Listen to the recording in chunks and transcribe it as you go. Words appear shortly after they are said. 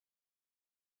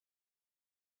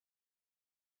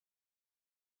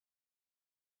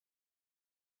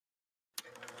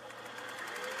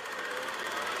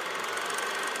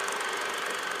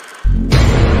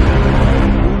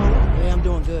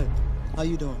How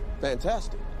you doing?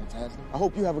 Fantastic. Fantastic. I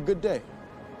hope you have a good day.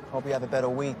 Hope you have a better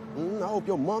week. I hope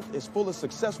your month is full of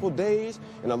successful days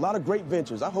and a lot of great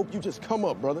ventures. I hope you just come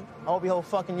up, brother. I hope your whole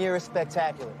fucking year is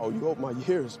spectacular. Oh, you hope my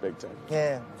year is spectacular?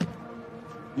 Yeah.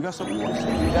 You got something you want to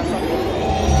say? You got something?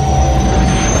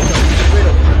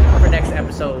 For next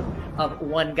episode of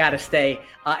One Gotta Stay.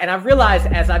 And I've realized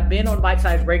as I've been on Bite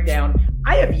Size Breakdown,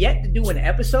 I have yet to do an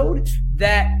episode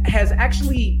that has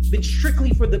actually been strictly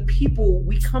for the people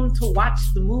we come to watch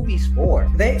the movies for.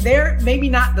 They're maybe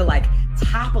not the like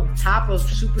top of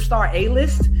superstar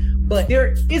A-list, but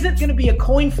there isn't going to be a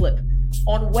coin flip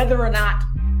on whether or not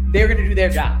they're going to do their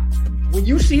job. When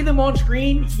you see them on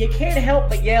screen, you can't help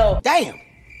but yell, "Damn!"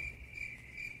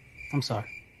 I'm sorry.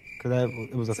 Because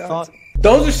it was a thought.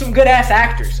 Those are some good ass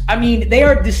actors. I mean, they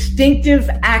are distinctive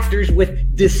actors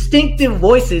with distinctive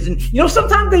voices. And, you know,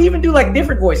 sometimes they even do like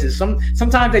different voices.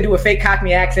 Sometimes they do a fake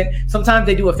Cockney accent. Sometimes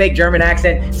they do a fake German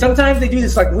accent. Sometimes they do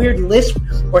this like weird lisp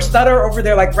or stutter over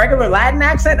their like regular Latin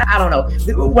accent. I don't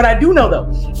know. What I do know though,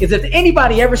 is if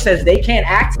anybody ever says they can't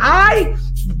act, I'm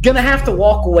gonna have to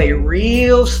walk away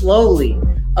real slowly.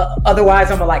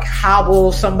 Otherwise, I'm gonna like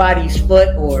hobble somebody's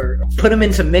foot or put them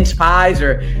in some mince pies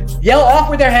or yell off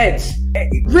with their heads.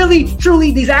 Really,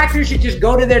 truly, these actors should just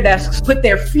go to their desks, put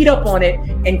their feet up on it,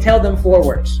 and tell them 4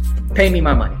 words. Pay me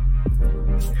my money.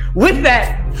 With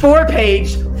that, for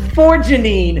Paige, for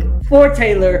Janine, for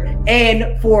Taylor,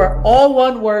 and for all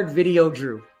one-word Video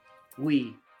Drew,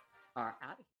 we are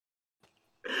out.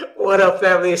 What up,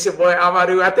 family? It's your boy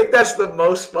Amadou. I think that's the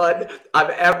most fun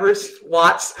I've ever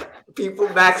watched people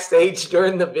backstage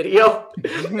during the video.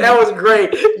 That was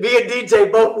great. Me and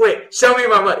DJ both went, "Show me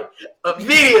my money."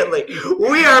 Immediately.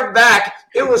 We are back.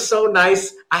 It was so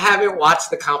nice. I haven't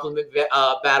watched the compliment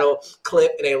battle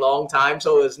clip in a long time,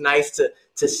 so it was nice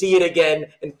to see it again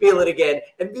and feel it again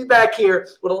and be back here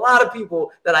with a lot of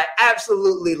people that I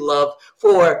absolutely love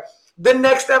for the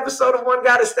next episode of One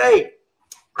Gotta Stay.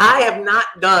 I have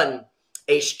not done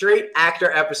a straight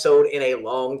actor episode in a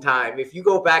long time. If you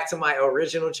go back to my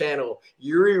original channel,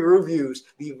 Yuri Reviews,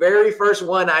 the very first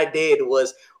one I did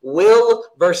was Will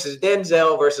versus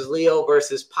Denzel versus Leo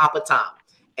versus Papa Tom.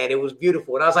 And it was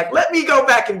beautiful. And I was like, let me go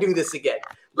back and do this again.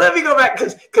 Let me go back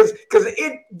because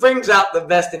it brings out the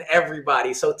best in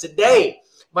everybody. So today,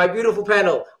 my beautiful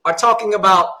panel are talking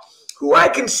about who I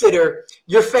consider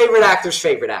your favorite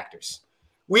actors.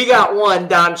 We got one,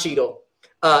 Don Cheadle.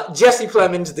 Jesse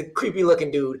Plemons, the creepy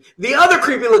looking dude, the other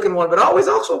creepy looking one, but always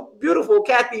also beautiful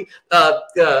Kathy,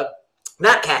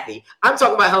 not Kathy. I'm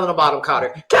talking about Helena Bonham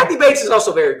Carter. Kathy Bates is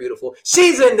also very beautiful.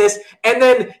 She's in this. And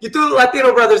then you threw the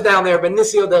Latino brothers down there,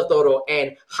 Benicio del Toro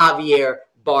and Javier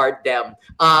Bardem.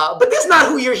 But that's not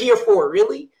who you're here for,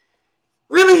 really.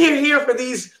 Really, you're here for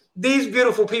these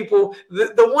beautiful people.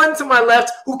 The one to my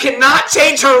left who cannot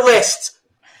change her list.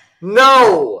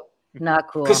 No. Not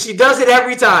cool. Because she does it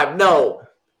every time. No.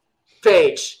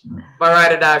 Paige, my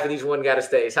ride or die for these One Gotta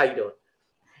Stays. How you doing?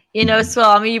 You know,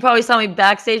 Swell, I mean, you probably saw me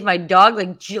backstage. My dog,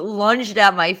 like, lunged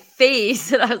at my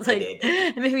face. And I was like,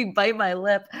 it made me bite my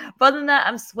lip. But other than that,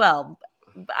 I'm swell.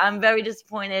 I'm very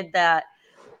disappointed that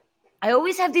I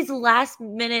always have these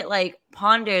last-minute, like,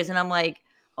 ponders. And I'm like,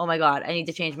 oh, my God, I need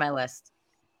to change my list.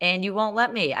 And you won't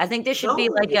let me. I think there should be,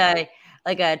 like, a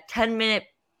 10-minute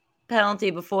penalty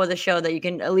before the show that you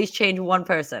can at least change one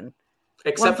person.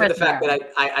 Except for the fact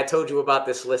that I told you about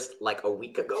this list like a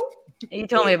week ago. You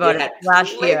told me about it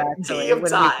last year, actually, when we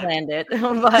planned it.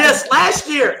 But... Yes, last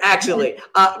year, actually.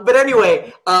 But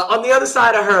anyway, on the other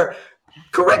side of her,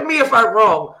 correct me if I'm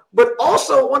wrong, but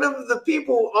also one of the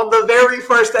people on the very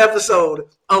first episode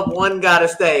of One Gotta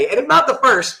Stay, and if not the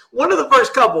first, one of the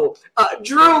first couple,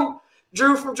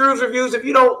 Drew from Drew's Reviews. If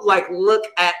you don't like look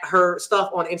at her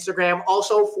stuff on Instagram,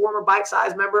 also former Bite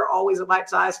Size member, always a Bite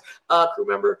Size crew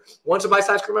member. Once a Bite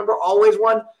Size crew member, always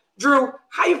one. Drew,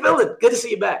 how you feeling? Good to see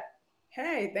you back.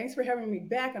 Hey, thanks for having me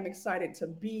back. I'm excited to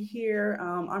be here.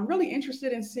 I'm really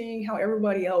interested in seeing how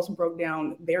everybody else broke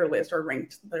down their list or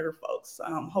ranked their folks.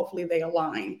 Hopefully they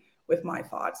align with my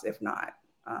thoughts. If not,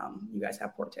 you guys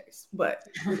have poor taste. But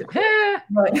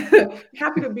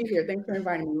happy to be here. Thanks for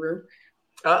inviting me, Rue.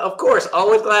 Of course,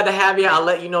 always glad to have you. I'll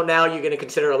let you know now you're going to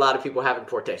consider a lot of people having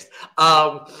poor taste.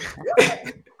 Under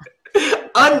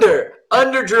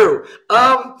Drew.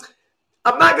 I'm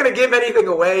not going to give anything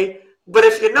away, but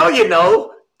if you know, you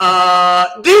know.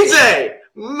 DJ,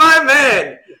 my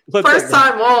man. First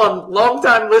time on, long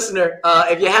time listener.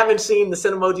 If you haven't seen the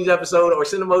Cinemojis episode or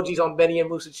Cinemojis on Benny and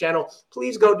Moose's channel,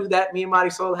 please go do that. Me and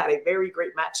Marisol had a very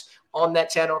great match on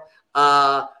that channel.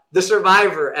 the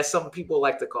survivor, as some people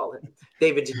like to call him,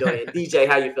 David Janoyan. DJ,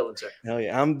 how you feeling, sir? Hell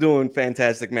yeah, I'm doing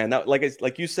fantastic, man. That,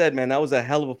 like you said, man, that was a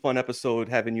hell of a fun episode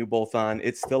having you both on.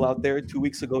 It's still out there. 2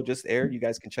 weeks ago, just aired. You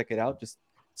guys can check it out. Just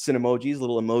send emojis,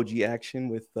 little emoji action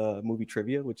with movie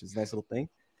trivia, which is a nice little thing.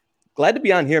 Glad to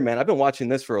be on here, man. I've been watching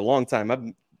this for a long time. I've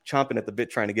been chomping at the bit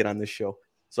trying to get on this show.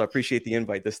 So I appreciate the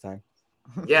invite this time.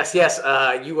 Yes.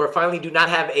 You are finally do not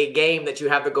have a game that you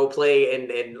have to go play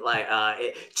and like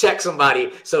check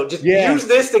somebody. So just use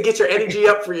this to get your energy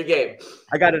up for your game.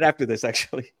 I got it after this,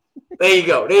 actually. There you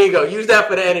go. Use that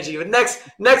for the energy. But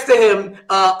next to him,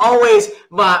 always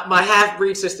my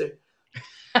half-breed sister.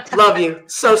 Love you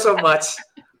so much,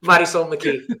 Marisol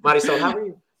McKee. Marisol, how are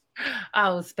you?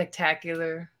 Oh,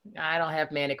 spectacular. I don't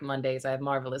have manic Mondays. I have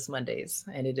marvelous Mondays,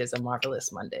 and it is a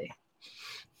marvelous Monday.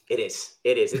 It is.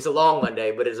 It's a long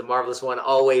Monday, but it's a marvelous one.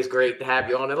 Always great to have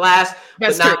you on. And last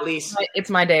That's but not true. least, it's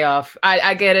my day off.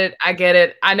 I get it.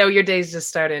 I know your day's just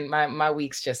starting. My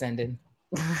week's just ended.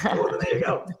 Well, there you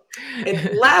go.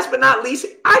 And last but not least,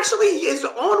 actually is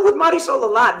on with Marisol a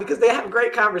lot because they have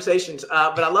great conversations.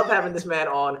 But I love having this man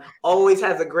on. Always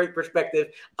has a great perspective.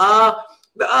 I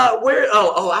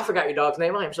forgot your dog's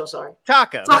name. I am so sorry.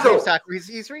 Taco.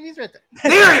 He's right there.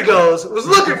 There he goes. Was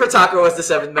looking for Taco as the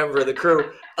seventh member of the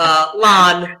crew.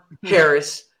 Lon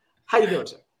Harris. How you doing,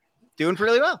 sir? Doing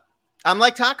really well. I'm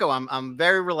like Taco. I'm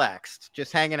very relaxed,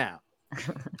 just hanging out.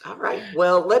 All right.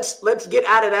 Well, let's get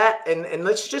out of that and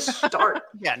let's just start.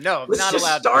 Yeah, no, let's not just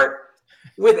allowed. Start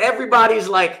with everybody's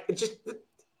like just.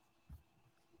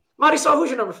 Marisol, who's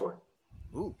your number 4?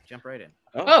 Ooh, jump right in.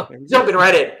 Oh, jumping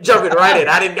right in.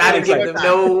 I didn't give them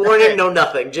no warning, no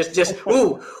nothing. Just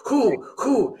who.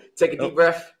 Take a deep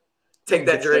breath. Take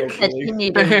that drink. You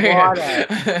needed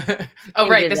water. Oh,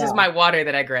 right. This is my water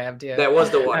that I grabbed. Yeah. That was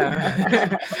the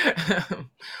water.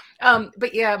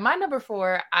 But yeah, my number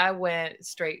 4, I went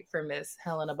straight for Miss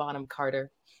Helena Bonham Carter.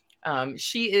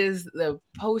 She is the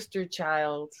poster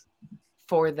child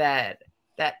for that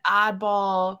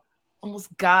oddball,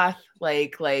 almost goth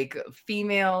like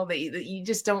female that you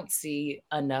just don't see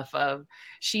enough of.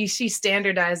 She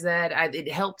standardized that. It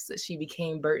helps that she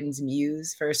became Burton's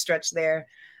muse for a stretch there.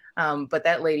 But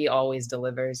that lady always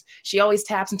delivers. She always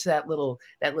taps into that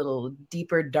little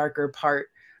deeper, darker part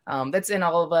that's in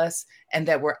all of us and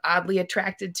that we're oddly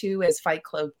attracted to, as Fight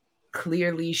Club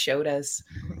clearly showed us,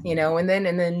 and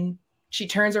then she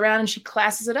turns around and she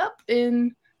classes it up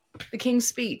in The King's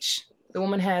Speech. The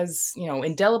woman has,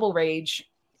 indelible range,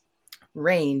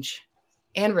 even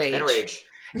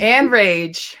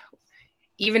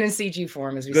in CG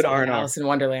form, as we saw in Alice in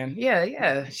Wonderland.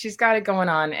 Yeah, she's got it going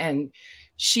on, and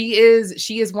she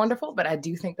is wonderful. But I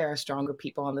do think there are stronger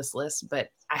people on this list. But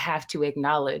I have to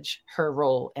acknowledge her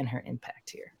role and her impact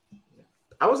here.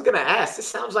 I was gonna ask. This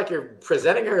sounds like you're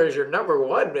presenting her as your number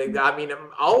 1. I mean,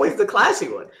 I'm always the classy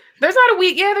one. There's not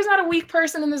a weak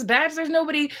person in this batch. There's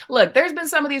nobody. Look, there's been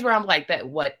some of these where I'm like, that.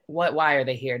 Why are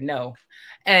they here? No,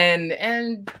 and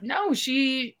no.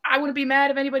 I wouldn't be mad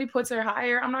if anybody puts her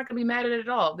higher. I'm not gonna be mad at it at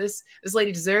all. This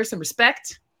lady deserves some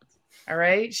respect. All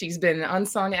right, she's been an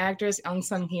unsung actress,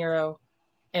 unsung hero,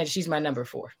 and she's my number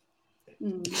 4.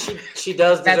 She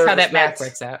does deserve That's how respect. that math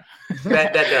works out.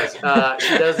 That does.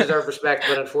 She does deserve respect,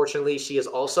 but unfortunately, she is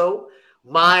also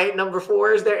my number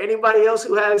 4. Is there anybody else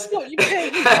who has? No, you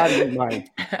can't. Mine.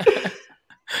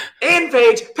 And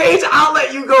Paige, I'll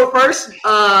let you go first.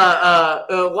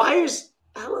 Why is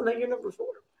Helena your number 4?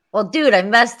 Well, dude, I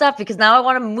messed up because now I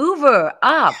want to move her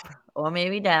up or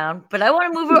maybe down, but I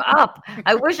want to move her up.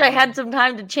 I wish I had some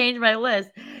time to change my list.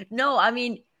 No, I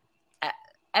mean,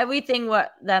 everything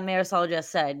what that Marisol just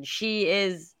said,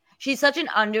 she's such an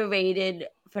underrated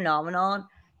phenomenon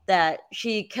that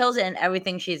she kills it in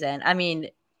everything she's in. I mean,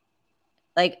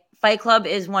 like Fight Club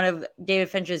is one of David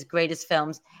Fincher's greatest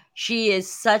films. She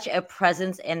is such a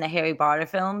presence in the Harry Potter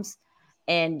films,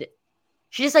 and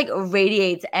she just like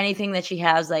radiates anything that she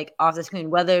has like off the screen,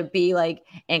 whether it be like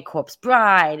in Corpse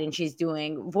Bride and she's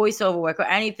doing voiceover work or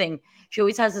anything. She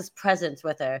always has this presence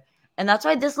with her. And that's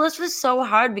why this list was so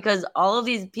hard, because all of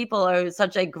these people are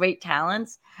such like great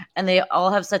talents and they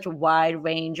all have such a wide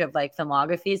range of like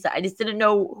filmographies that I just didn't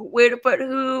know where to put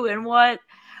who and what.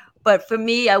 But for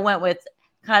me, I went with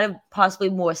kind of possibly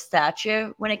more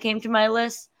stature when it came to my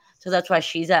list. So that's why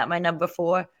she's at my number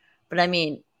 4. But I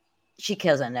mean, she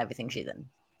kills it in everything she's in.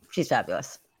 She's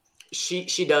fabulous.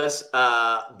 She does.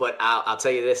 But I'll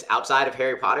tell you this, outside of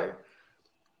Harry Potter,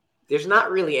 there's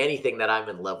not really anything that I'm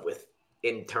in love with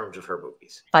in terms of her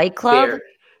movies. Fight Club?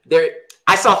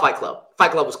 I saw Fight Club.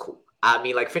 Fight Club was cool. I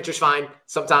mean, like Fincher's fine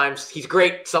sometimes. He's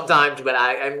great sometimes, but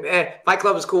Fight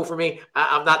Club is cool for me.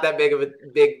 I'm not that big of a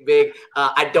big.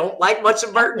 I don't like much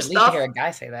of Burton At least stuff. hear a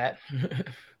guy say that.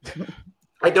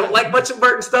 I don't like much of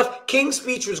Burton stuff. King's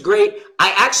Speech was great.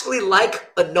 I actually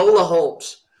like Enola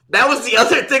Holmes. That was the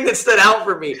other thing that stood out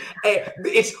for me.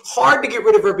 It's hard to get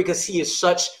rid of her because he is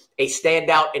such a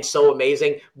standout and so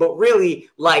amazing. But really,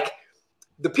 like,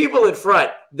 the people in front,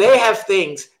 they have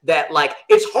things that, like,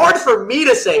 it's hard for me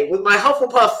to say with my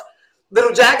Hufflepuff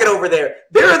little jacket over there.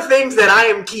 There are things that I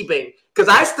am keeping because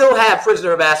I still have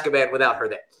Prisoner of Azkaban without her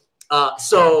there.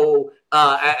 So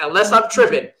unless I'm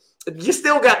tripping, you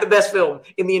still got the best film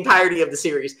in the entirety of the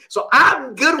series. So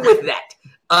I'm good with that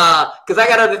because I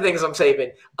got other things I'm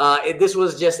saving. This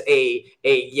was just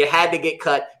you had to get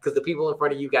cut because the people in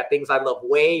front of you got things I love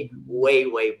way, way,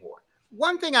 way more.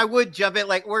 One thing I would jump in,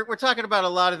 like we're talking about a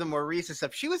lot of the more recent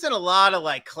stuff. She was in a lot of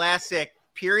like classic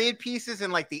period pieces in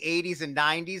like the 80s and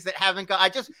 90s that haven't got. I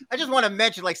just want to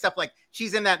mention like stuff like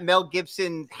she's in that Mel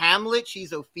Gibson Hamlet.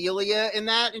 She's Ophelia in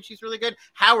that, and she's really good.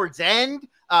 Howard's End,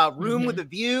 Room with a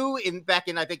View back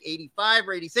in I think 85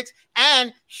 or 86,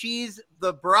 and she's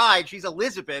the bride. She's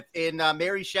Elizabeth in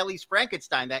Mary Shelley's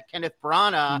Frankenstein, that Kenneth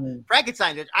Branagh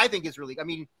Frankenstein that I think is really. I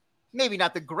mean, maybe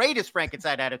not the greatest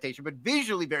Frankenstein adaptation, but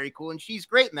visually very cool, and she's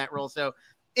great in that role. So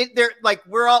they're like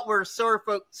we're so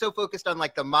focused on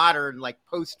like the modern like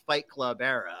post Fight Club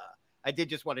era. I did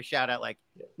just want to shout out, like,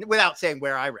 without saying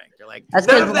where I ranked. They're like,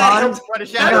 none of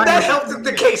that helped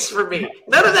the case for me.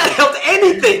 None of that helped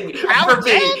anything Howard's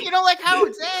for me. End? You don't like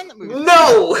Howard's End?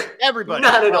 No, everybody,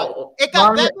 not at all.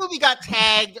 That movie got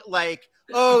tagged like,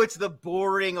 oh, it's the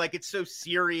boring, like it's so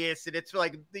serious and it's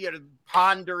like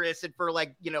ponderous and for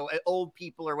like old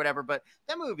people or whatever. But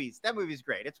that movie's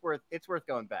great. It's worth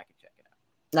going back and checking out.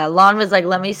 Now, Lon was like,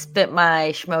 let me spit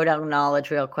my Schmodown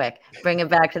knowledge real quick. Bring it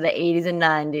back to the 80s and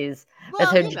 90s with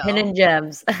her hidden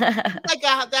gems. Like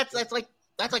that's like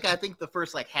I think the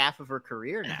first like half of her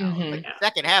career now. Like the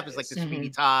second half is like the Sweeney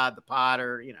Todd, the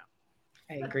Potter,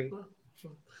 I agree. All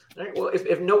right, well,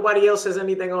 if nobody else has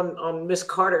anything on Miss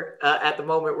Carter at the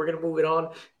moment, we're going to move it on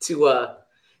to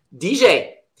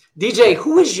DJ. DJ,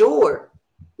 who is your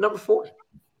number 4?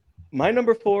 My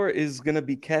number 4 is going to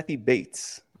be Kathy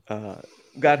Bates.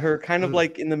 Got her kind of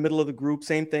like in the middle of the group.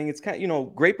 Same thing. It's kind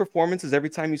of, great performances every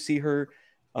time you see her.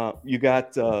 You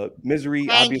got Misery,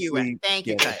 obviously. Thank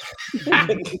you, guys.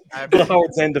 The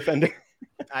Howard's End defender.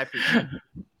 I appreciate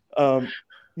it.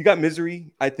 You got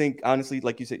Misery. I think, honestly,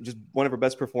 like you said, just one of her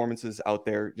best performances out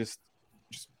there. Just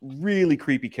really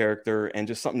creepy character and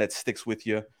just something that sticks with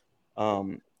you.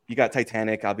 You got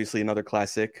Titanic, obviously another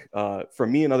classic. For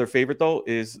me, another favorite, though,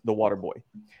 is The Waterboy.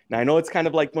 Now, I know it's kind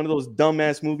of like one of those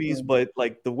dumbass movies, but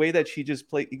like the way that she just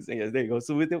plays, yeah, there you go.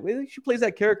 So with the way that she plays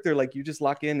that character, like you just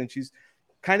lock in and she's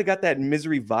kind of got that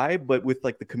Misery vibe, but with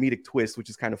like the comedic twist, which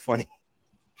is kind of funny.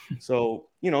 So,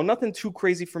 nothing too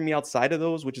crazy for me outside of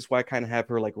those, which is why I kind of have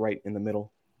her like right in the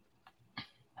middle.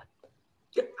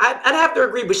 I'd have to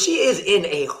agree, but she is in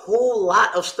a whole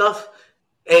lot of stuff.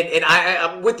 And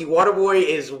I'm with you. Waterboy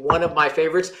is one of my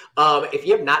favorites. If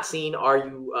you have not seen Are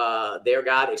You There,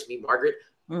 God? It's Me, Margaret.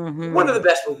 One of the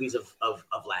best movies of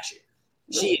last year.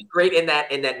 She is great in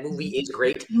that, and that movie is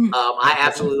great. I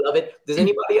absolutely love it. Does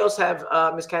anybody else have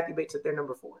Miss Kathy Bates at their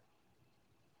number 4?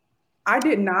 I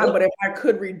did not, but if I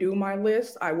could redo my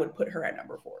list, I would put her at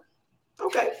number 4.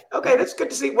 Okay, that's good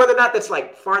to see whether or not that's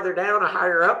like farther down or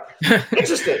higher up.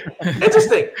 Interesting.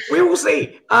 We will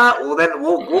see. Well, then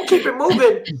we'll keep it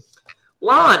moving.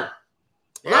 Lon,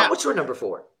 what's your number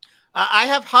 4? I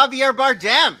have Javier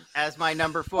Bardem as my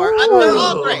number 4. They're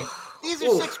all great. These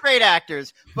are 6 great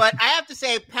actors, but I have to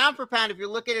say, pound for pound, if you're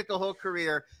looking at the whole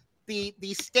career, the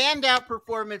standout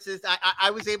performances,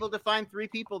 I was able to find 3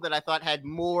 people that I thought had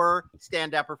more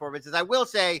standout performances. I will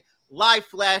say Live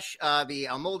Flesh, the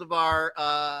Almodovar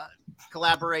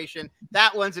collaboration,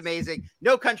 that one's amazing.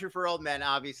 No Country for Old Men,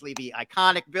 obviously the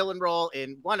iconic villain role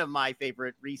in one of my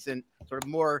favorite recent sort of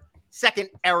more second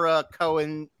era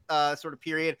Coen sort of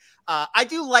period. I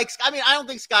do like, I don't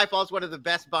think Skyfall's one of the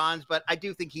best Bonds, but I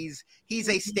do think he's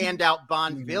a standout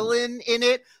Bond villain in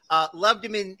it. Loved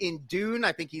him in Dune.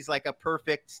 I think he's like a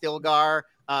perfect Stilgar.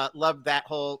 Loved that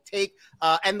whole take.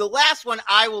 And the last one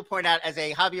I will point out as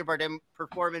a Javier Bardem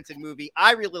performance in movie,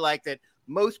 I really liked it.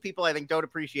 Most people I think don't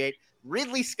appreciate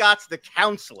Ridley Scott's The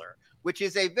Counselor, which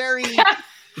is a very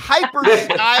hyper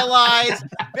stylized,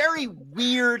 very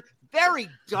weird, very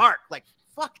dark, like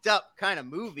fucked up kind of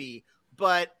movie.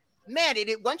 But man,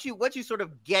 once you sort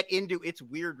of get into its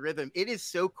weird rhythm, it is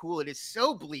so cool. It is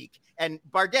so bleak, and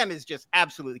Bardem is just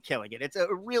absolutely killing it. It's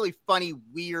a really funny,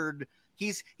 weird.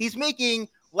 He's making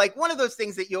like one of those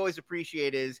things that you always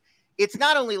appreciate is it's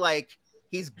not only like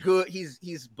he's good,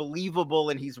 he's believable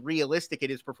and he's realistic in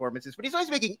his performances, but he's always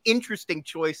making interesting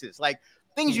choices, like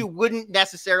things you wouldn't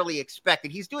necessarily expect.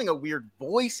 And he's doing a weird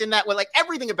voice in that way. Like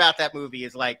everything about that movie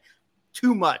is like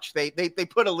too much. They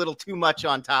put a little too much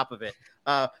on top of it,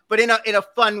 but in a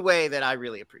fun way that I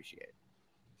really appreciate.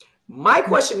 My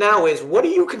question now is, what are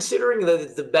you considering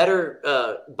the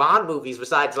better Bond movies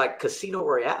besides like Casino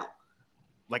Royale?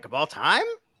 Like of all time?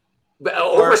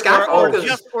 Over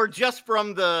Skyfall? Or just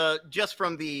from the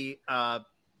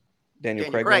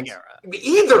Daniel Craig era?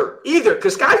 Either,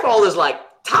 because Skyfall is like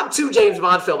top 2 James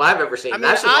Bond film I've ever seen. I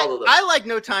mean, I like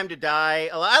No Time to Die.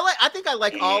 I think I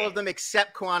like all of them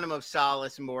except Quantum of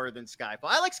Solace more than Skyfall.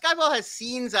 I like Skyfall has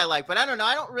scenes I like, but I don't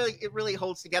know. It really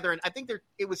holds together. And I think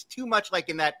it was too much like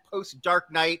in that post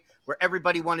Dark Knight where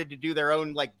everybody wanted to do their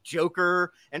own like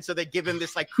Joker. And so they give him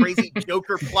this like crazy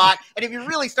Joker plot. And if you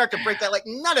really start to break that, like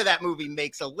none of that movie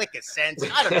makes a lick of sense.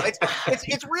 I don't know.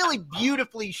 It's really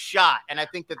beautifully shot. And I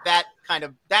think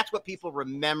that's what people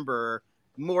remember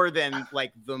more than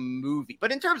like the movie.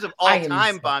 But in terms of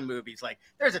all-time Bond movies, like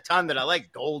there's a ton that I like.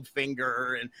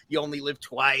 Goldfinger and You Only Live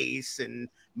Twice and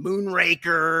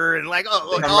Moonraker and like a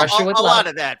lot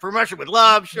of that. From Russia with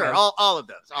Love, sure. Yeah. All of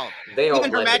those.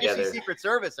 Even Her Majesty's Secret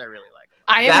Service, I really like.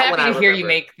 I am happy to hear you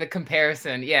make the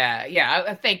comparison.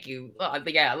 Yeah. Thank you.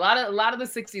 Yeah, a lot of the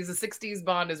 60s. The 60s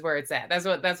Bond is where it's at. That's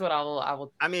what I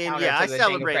will. I mean, yeah, I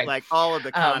celebrate like all of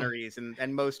the Connerys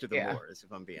and most of the wars,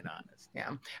 if I'm being honest.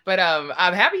 Yeah, but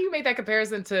I'm happy you made that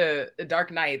comparison to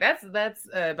Dark Knight. That's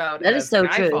about that is so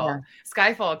Skyfall. true. Yeah.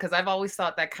 Skyfall, because I've always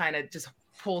thought that kind of just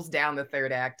pulls down the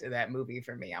third act of that movie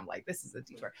for me. I'm like, this is a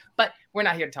detour, but we're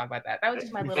not here to talk about that. That was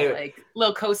just my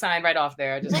little cosign right off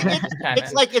there.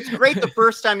 It's great the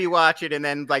first time you watch it, and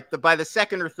then like by the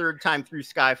second or third time through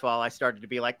Skyfall, I started to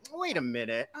be like, wait a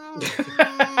minute,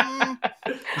 I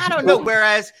don't know.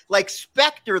 Whereas like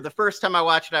Spectre, the first time I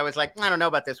watched it, I was like, I don't know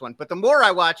about this one, but the more I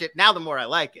watch it now, the more I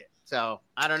like it. So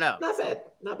I don't know.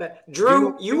 Not bad.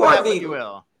 Drew, you are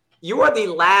the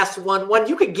last one.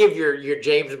 You could give your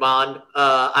James Bond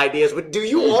ideas, but do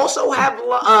you also have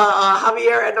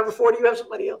Javier at number 4? Do you have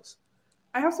somebody else?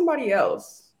 I have somebody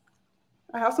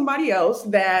else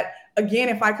that, again,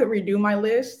 if I could redo my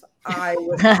list, I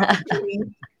would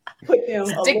put them.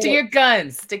 Stick to your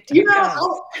guns. Stick to your guns.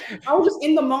 I was just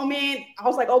in the moment. I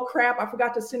was like, oh crap, I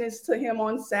forgot to send this to him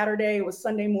on Saturday. It was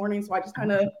Sunday morning, so I just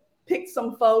kind of picked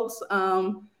some folks.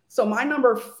 So my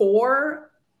number 4.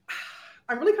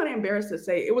 I'm really kind of embarrassed to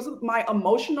say it was my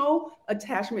emotional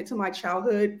attachment to my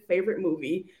childhood favorite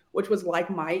movie, which was Like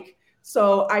Mike.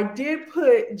 So I did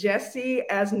put Jesse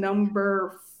as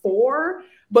number 4,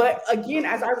 but again,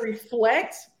 as I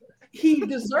reflect, he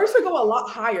deserves to go a lot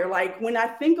higher. Like when I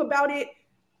think about it,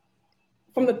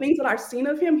 from the things that I've seen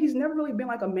of him, he's never really been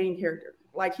like a main character.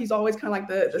 Like he's always kind of like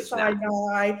the side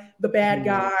guy, the bad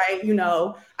guy, you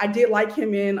know. I did like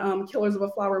him in Killers of a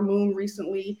Flower Moon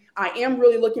recently. I am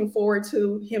really looking forward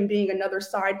to him being another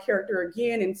side character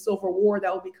again in Civil War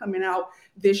that will be coming out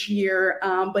this year.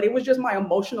 But it was just my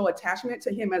emotional attachment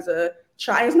to him as a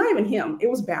child. It's not even him. It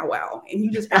was Bow Wow. And he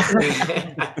just happened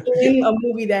to be in a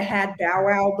movie that had Bow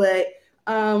Wow. But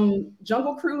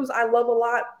Jungle Cruise, I love a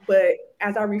lot. But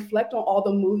as I reflect on all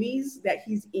the movies that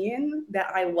he's in that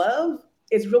I love,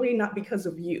 it's really not because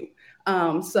of you.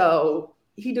 So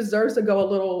he deserves to go a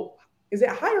little, is it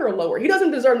higher or lower? He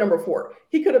doesn't deserve number 4.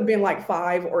 He could have been like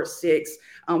 5 or 6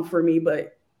 for me,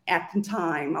 but at the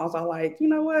time I was all like, you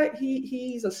know what?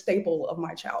 He's a staple of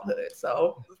my childhood.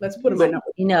 So let's put him in number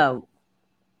 4. You know,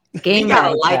 we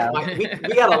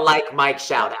gotta like Mike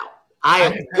shout out. I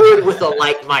am good with a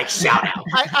like Mike shout out.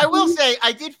 I will say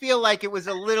I did feel like it was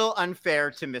a little unfair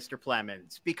to Mr.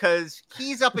 Plemons because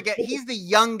he's the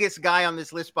youngest guy on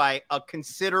this list by a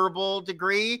considerable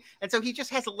degree. And so he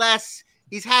just has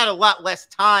he's had a lot less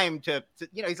time to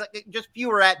he's like just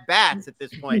fewer at bats at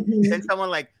this point than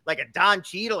someone like a Don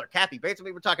Cheadle or Kathy Bates.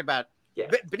 We were talking about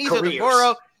Benicio del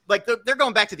Toro. Like they're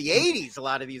going back to the 80s, a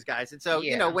lot of these guys. And so,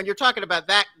 when you're talking about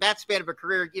that span of a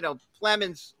career,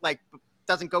 Plemons like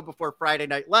doesn't go before Friday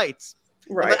Night Lights.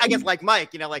 Right. I guess like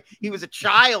Mike, like he was a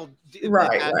child in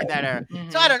that era. Mm-hmm.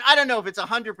 So I don't know if it's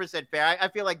 100% fair. I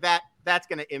feel like that's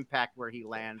going to impact where he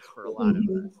lands for a lot of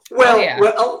them.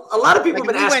 Well, a lot of people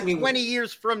have been asking me 20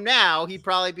 years from now, he'd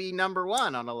probably be number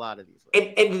 1 on a lot of these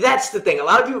lists. And that's the thing. A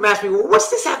lot of people have asked me, well, what's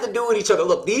this have to do with each other?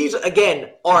 Look, these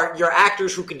again are your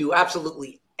actors who can do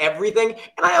absolutely everything,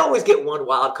 and I always get one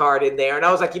wild card in there. And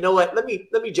I was like, you know what? Let me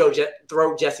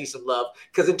throw Jesse some love,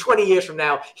 because in 20 years from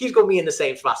now, he's going to be in the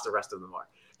same spots the rest of them are,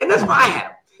 and that's why I had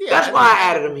him. That's why I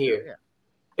added him here.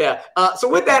 Yeah. So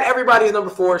with that, everybody's number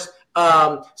 4s.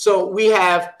 So we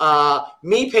have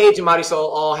me, Paige, and Marisol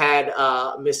all had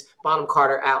Miss Bonham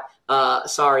Carter out.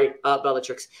 Sorry,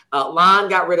 Bellatrix. Lon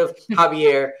got rid of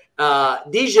Javier.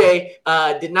 DJ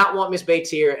did not want Miss Bates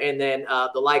here, and then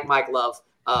the like Mike Love.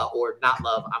 Or not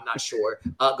love, I'm not sure.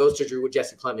 Goes to Drew with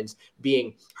Jesse Plemons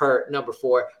being her number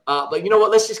 4. But you know what?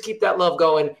 Let's just keep that love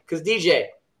going because DJ,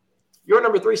 you're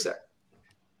number 3, sir.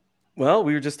 Well,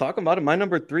 we were just talking about it. My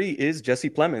number 3 is Jesse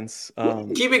Plemons.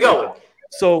 Keep it going.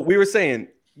 So we were saying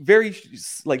very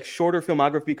like shorter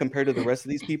filmography compared to the rest of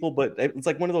these people, but it's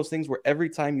like one of those things where every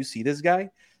time you see this guy,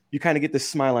 you kind of get this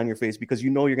smile on your face because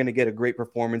you know you're going to get a great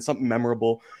performance, something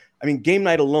memorable. I mean, Game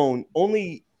Night alone,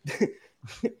 only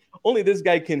this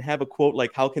guy can have a quote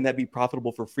like, how can that be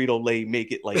profitable for Frito-Lay?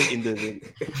 Make it like into the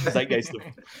zeitgeist of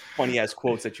funny ass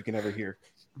quotes that you can ever hear.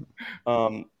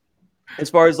 As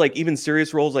far as like even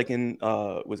serious roles, like in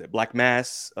was it Black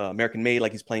Mass, American Made,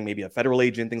 like he's playing maybe a federal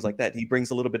agent, things like that. He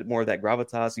brings a little bit more of that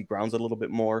gravitas. He grounds it a little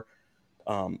bit more.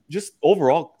 Just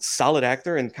overall solid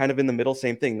actor and kind of in the middle,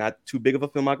 same thing. Not too big of a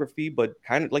filmography, but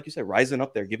kind of like you said, rising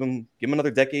up there. Give him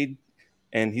another decade.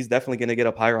 And he's definitely going to get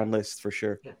up higher on lists for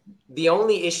sure. The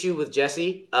only issue with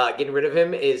Jesse getting rid of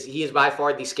him is he is by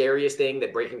far the scariest thing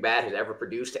that Breaking Bad has ever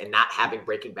produced, and not having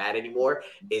Breaking Bad anymore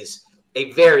is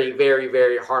a very, very,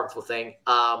 very harmful thing.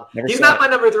 He's not my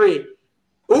number 3.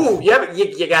 Ooh,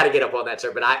 you got to get up on that,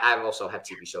 sir. But I also have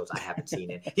TV shows I haven't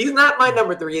seen it. He's not my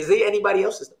number 3. Is he anybody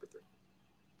else's number 3?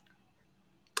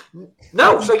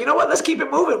 No. So you know what? Let's keep it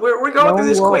moving. We're going through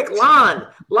this quick. Lon,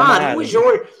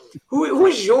 who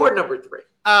is your number 3?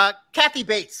 Kathy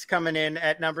Bates coming in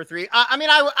at number 3. I mean,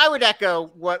 I would echo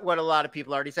what a lot of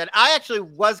people already said. I actually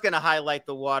was going to highlight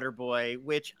The Waterboy,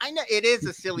 which I know it is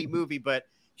a silly movie, but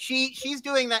she's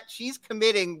doing that. She's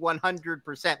committing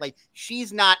 100%. Like,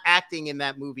 she's not acting in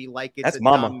that movie like it's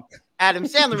dumb Adam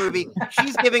Sandler movie.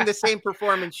 She's giving the same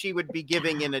performance she would be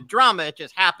giving in a drama. It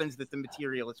just happens that the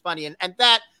material is funny, and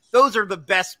those are the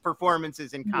best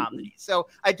performances in comedy. So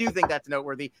I do think that's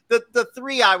noteworthy. The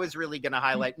 3 I was really going to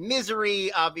highlight: Misery,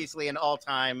 obviously an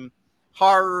all-time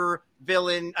horror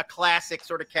villain, a classic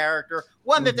sort of character,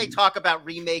 one that they talk about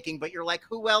remaking, but you're like,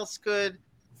 who else could?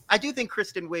 I do think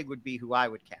Kristen Wiig would be who I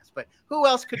would cast, but who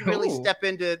else could really step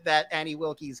into that Annie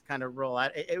Wilkes kind of role?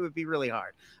 It would be really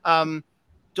hard.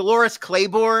 Dolores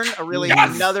Claiborne, a very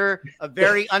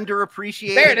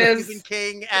underappreciated Stephen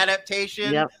King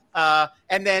adaptation. Yep.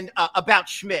 And then About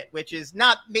Schmidt, which is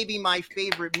not maybe my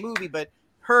favorite movie, but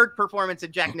her performance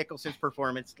and Jack Nicholson's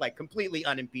performance, like completely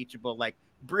unimpeachable, like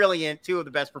brilliant. 2 of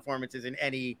the best performances in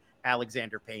any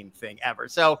Alexander Payne thing ever.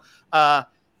 So,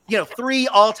 3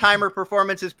 all-timer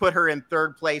performances put her in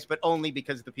 3rd place, but only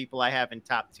because the people I have in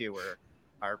top 2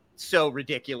 are so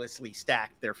ridiculously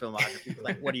stacked their filmography.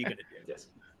 Like, what are you going to do? Yes.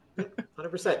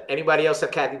 100%. Anybody else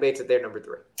have Kathy Bates at their number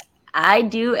 3? I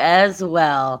do as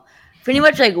well. Pretty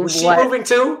much like Was she moving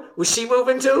too?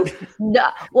 No.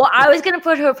 Well, I was gonna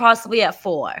put her possibly at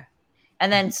 4,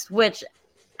 and then switch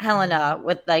Helena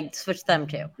switch them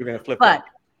too. You're gonna flip. But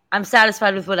I'm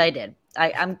satisfied with what I did.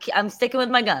 I'm sticking with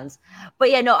my guns.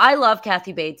 But yeah, no, I love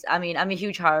Kathy Bates. I mean, I'm a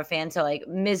huge horror fan, so like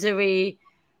Misery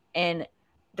and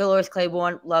Dolores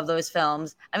Claiborne, love those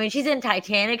films. I mean, she's in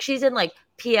Titanic. She's in like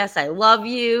P.S. I Love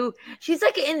You. She's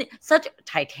like in such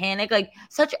Titanic, like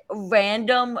such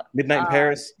random Midnight in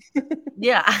Paris.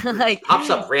 Yeah, like pops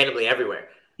up randomly everywhere.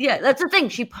 Yeah, that's the thing.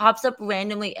 She pops up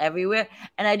randomly everywhere,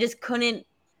 and I just couldn't.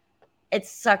 It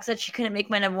sucks that she couldn't make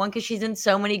my number 1 because she's in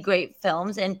so many great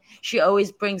films, and she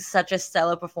always brings such a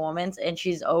stellar performance, and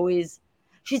she's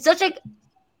such like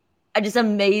just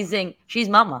amazing. She's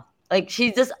mama. Like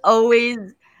she's just always.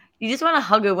 You just want to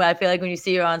hug her when I feel like when you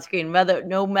see her on screen,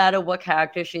 no matter what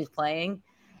character she's playing.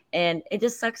 And it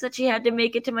just sucks that she had to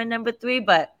make it to my number 3.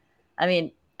 But I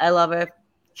mean, I love her.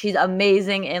 She's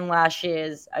amazing in last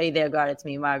year's Are You There, God? It's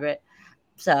Me, Margaret.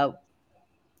 So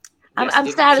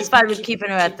I'm satisfied with keeping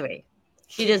her at 3.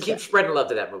 She does keep spreading love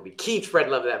to that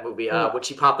movie. When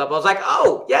she popped up, I was like,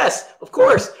 oh yes, of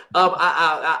course.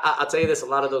 I'll tell you this: a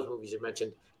lot of those movies you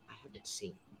mentioned, I haven't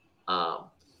seen.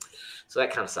 So that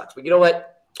kind of sucks. But you know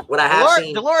what? What I have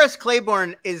seen, Dolores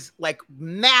Claiborne is like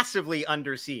massively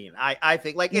underseen. I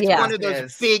think like it's one of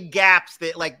those big gaps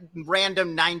that like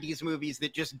random 90s movies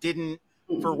that just didn't,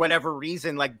 for whatever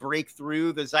reason, like break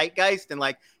through the zeitgeist, and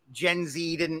like Gen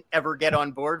Z didn't ever get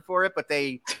on board for it, but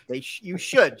you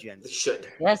should, Gen Z. They should.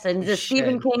 Yes, and the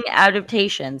Stephen King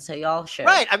adaptation, so y'all should.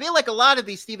 Right. I feel like a lot of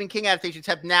these Stephen King adaptations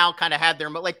have now kind of had their,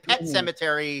 like Pet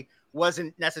Sematary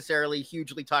wasn't necessarily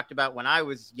hugely talked about when I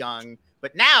was young.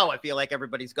 But now I feel like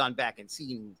everybody's gone back and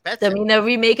seen Pet Sematary. I mean, they're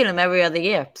remaking them every other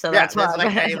year, so that's why.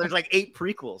 There's like 8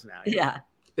 prequels now. Yeah.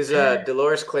 Is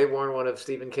Dolores Claiborne one of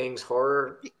Stephen King's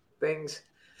horror things?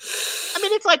 I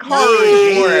mean, it's like horror.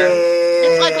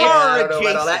 It's like horror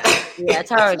adjacent. Yeah, it's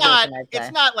horror.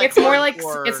 It's not like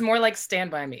it's more like Stand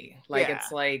By Me. Like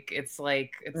it's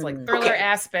like thriller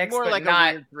aspects, more but like not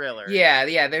a weird thriller.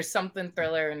 Yeah. There's something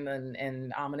thriller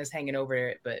and ominous hanging over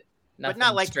it, but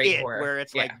not like straight it, horror. where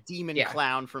it's like demon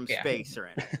clown from space or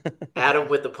anything. Adam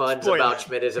with the puns about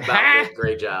Schmidt is about it.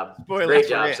 Great job. Spoiler Great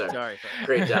job, sir. Sorry.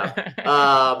 Great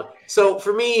job. So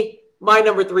for me, my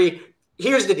number 3,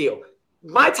 here's the deal.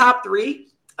 My top 3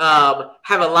 have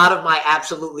a lot of my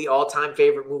absolutely all-time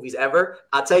favorite movies ever.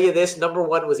 I'll tell you this, number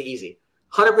 1 was easy.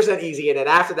 100% easy. And then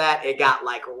after that, it got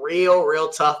like real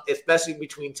tough, especially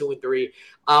between 2 and 3.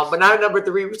 But now number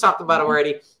 3, we've talked about it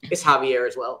already. It's Javier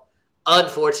as well.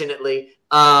 Unfortunately,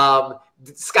 I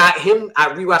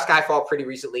rewatched Skyfall pretty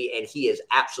recently, and he is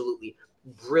absolutely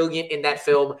brilliant in that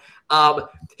film.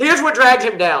 Here's what dragged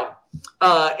him down.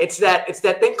 It's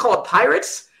that thing called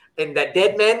Pirates and that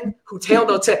Dead Men Who Tell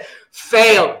No Tale.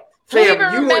 Fam, Who even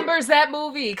remembers that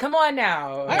movie? Come on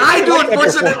now. I do,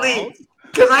 unfortunately,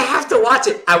 because I have to watch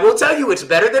it. I will tell you, it's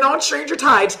better than On Stranger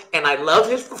Tides, and I love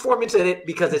his performance in it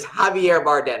because it's Javier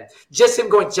Bardem. Just him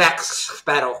going Jack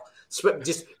Sparrow.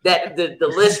 Just that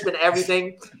the lisp and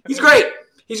everything. He's great.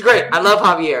 I love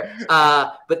Javier.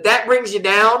 But that brings you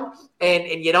down,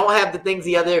 and you don't have the things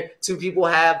the other 2 people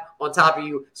have on top of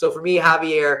you. So for me,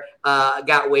 Javier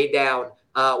got weighed down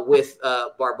with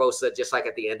Barbosa, just like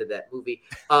at the end of that movie.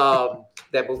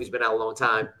 That movie's been out a long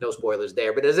time. No spoilers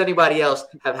there. But does anybody else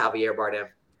have Javier Bardem?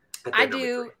 I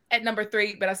do at number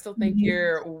 3, but I still think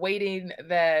you're weighting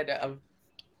that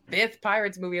 5th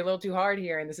Pirates movie a little too hard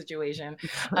here in the situation.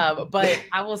 But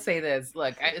I will say this,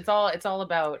 look, it's all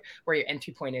about where your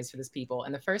entry point is for this people.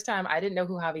 And the first time I didn't know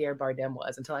who Javier Bardem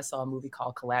was until I saw a movie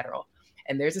called Collateral.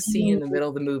 And there's a scene in the middle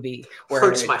of the movie where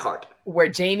hurts my heart, where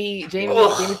Jamie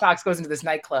Foxx goes into this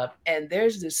nightclub, and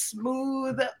there's this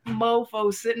smooth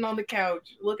mofo sitting on the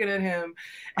couch looking at him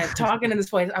and talking in this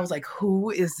voice. I was like, who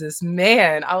is this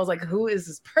man? I was like, who is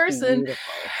this person? Beautiful.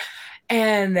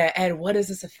 And what is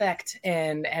this effect?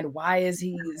 And why is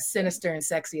he sinister and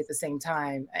sexy at the same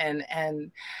time? And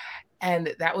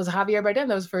that was Javier Bardem.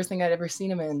 That was the first thing I'd ever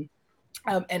seen him in.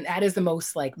 And that is the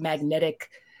most like magnetic,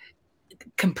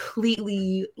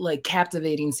 completely like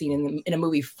captivating scene in a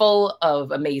movie full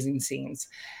of amazing scenes.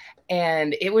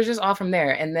 And it was just all from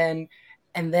there. And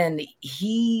then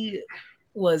he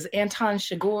was Anton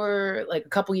Chigurh, like a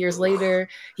couple years later.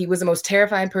 He was the most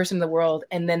terrifying person in the world.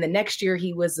 And then the next year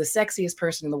he was the sexiest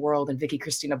person in the world in Vicky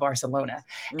Cristina Barcelona.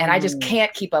 And I just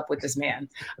can't keep up with this man.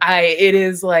 It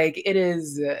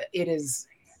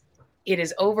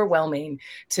is overwhelming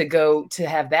to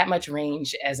have that much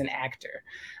range as an actor,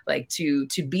 like to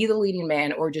be the leading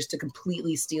man or just to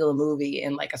completely steal a movie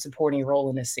in like a supporting role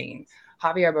in a scene.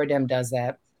 Javier Bardem does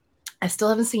that. I still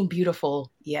haven't seen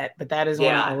Beautiful yet, but that is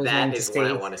one I always wanted to see. One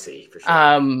I want to see for sure.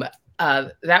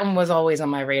 That one was always on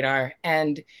my radar,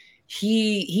 and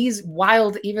he's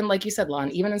wild. Even like you said,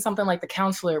 Lon, even in something like The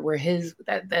Counselor, where his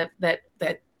that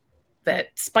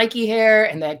spiky hair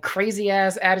and that crazy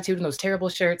ass attitude and those terrible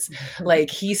shirts,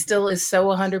 like he still is so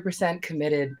 100%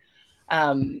 committed.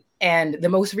 And the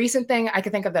most recent thing I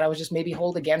could think of that I was just maybe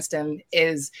hold against him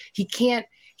is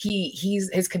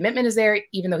his commitment is there,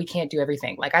 even though he can't do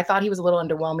everything. Like I thought he was a little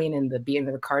underwhelming in the Being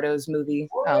the Ricardos movie.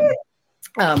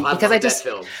 Because I just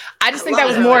think that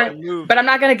was more, but I'm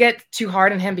not going to get too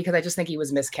hard on him because I just think he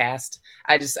was miscast.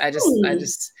 I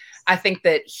think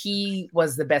that he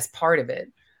was the best part of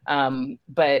it.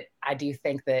 But I do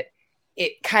think that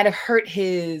it kind of hurt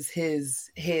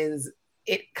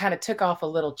it kind of took off a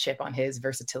little chip on his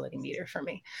versatility meter for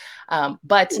me.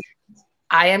 But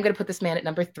I am going to put this man at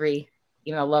number 3.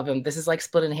 You know, I love him. This is like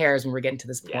splitting hairs when we're getting to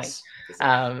this point. Yes.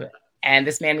 And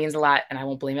this man means a lot, and I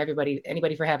won't blame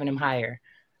anybody for having him higher.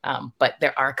 But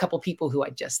there are a couple people who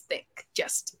I just think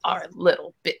just are a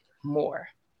little bit more.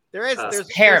 There's a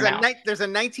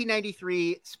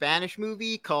 1993 Spanish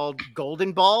movie called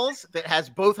Golden Balls that has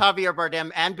both Javier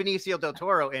Bardem and Benicio del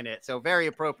Toro in it. So very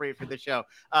appropriate for the show.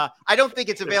 I don't think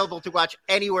it's available to watch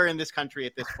anywhere in this country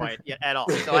at this point yet at all.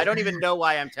 So I don't even know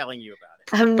why I'm telling you about it.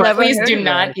 But please do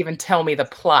not even tell me the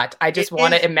plot. I just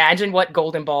want to imagine what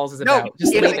Golden Balls is about.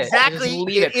 Just leave it.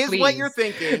 It is what you're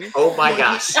thinking. Oh my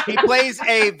gosh. He plays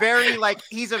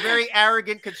he's a very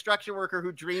arrogant construction worker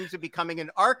who dreams of becoming an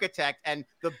architect, and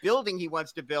the building he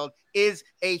wants to build is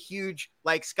a huge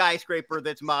like skyscraper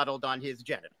that's modeled on his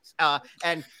genitals.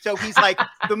 And so he's like,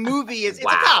 the movie is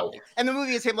it's a comedy, and the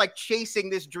movie is him like chasing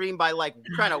this dream by like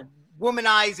trying to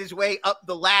womanize his way up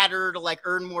the ladder to like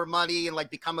earn more money and like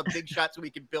become a big shot so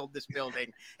we can build this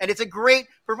building. And it's a great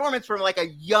performance from like a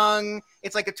young,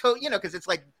 it's like because it's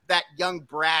like that young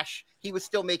brash. He was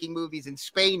still making movies in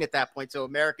Spain at that point. So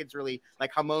Americans really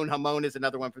like Hamon is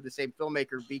another one for the same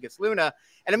filmmaker, Vigas Luna.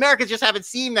 And Americans just haven't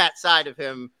seen that side of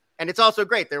him. And it's also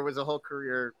great. There was a whole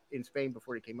career in Spain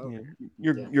before he came over.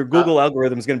 Your Google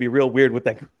algorithm is going to be real weird with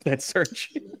that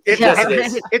search.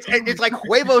 It's like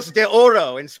huevos de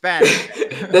oro in Spanish.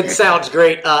 That sounds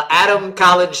great. Adam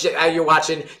Collins, you're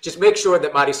watching. Just make sure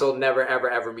that Marisol never,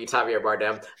 ever, ever meets Javier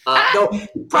Bardem.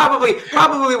 Probably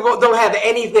don't have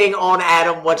anything on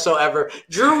Adam whatsoever.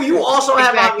 Drew, you also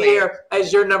have Javier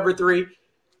as your number 3.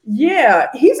 Yeah,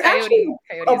 he's actually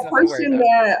a person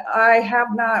that I have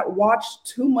not watched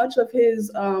too much of his,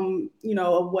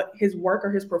 of what his work or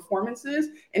his performances.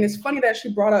 And it's funny that she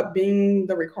brought up being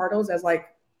the Ricardos as like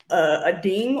a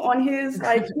ding on his,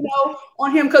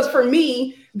 on him. Because for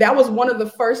me, that was one of the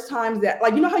first times that,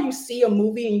 like, you know how you see a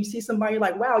movie and you see somebody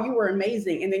like, wow, you were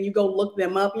amazing. And then you go look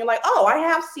them up and you're like, oh, I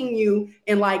have seen you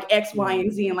in like X, Y,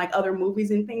 and Z and like other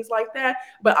movies and things like that.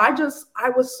 But I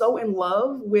was so in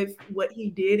love with what he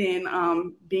did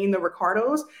in being the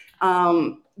Ricardos.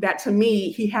 That to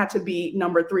me, he had to be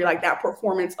number 3. Like that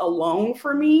performance alone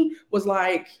for me was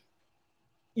like,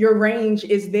 your range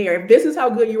is there. If this is how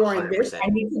good you are 100%. In this, I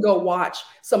need to go watch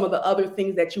some of the other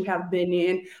things that you have been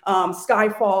in.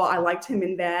 Skyfall, I liked him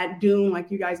in that. Dune,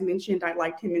 like you guys mentioned, I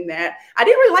liked him in that. I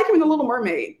didn't really like him in The Little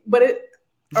Mermaid, or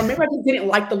maybe I just didn't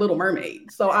like The Little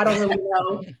Mermaid. So I don't really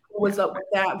know what was up with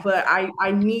that. But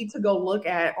I need to go look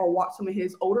at or watch some of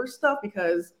his older stuff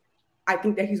because I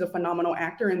think that he's a phenomenal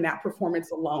actor, and that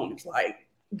performance alone is like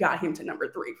got him to number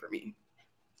 3 for me.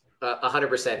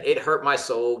 100%. It hurt my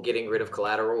soul getting rid of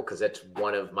Collateral because it's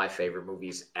one of my favorite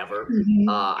movies ever.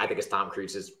 I think it's Tom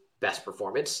Cruise's best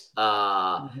performance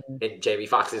and Jamie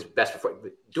Foxx's best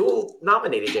performance. Dual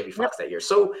nominated Jamie Foxx that year.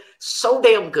 So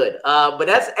damn good. But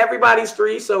that's everybody's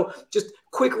 3. So just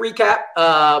quick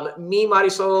recap. Me,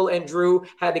 Marisol, and Drew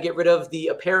had to get rid of the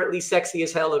apparently sexy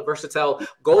as hell and versatile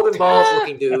golden balls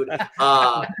looking dude,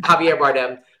 Javier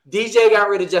Bardem. DJ got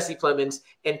rid of Jesse Plemons,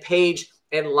 and Paige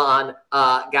and Lon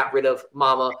got rid of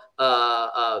Mama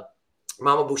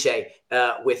Boucher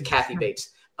with Kathy Bates.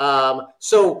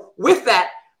 So with that,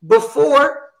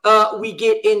 before we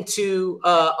get into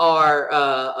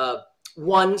our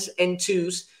 1s and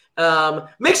 2s,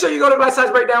 make sure you go to my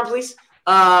size breakdown, please.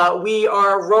 We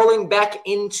are rolling back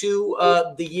into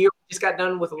the year. We just got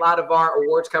done with a lot of our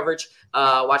awards coverage.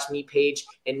 Watch me, Paige,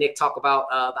 and Nick talk about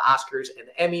the Oscars and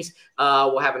the Emmys.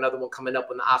 We'll have another one coming up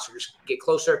when the Oscars get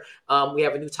closer. We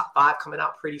have a new top 5 coming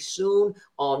out pretty soon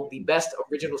on the best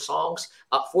original songs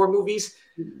for movies.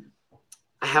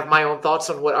 I have my own thoughts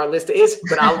on what our list is,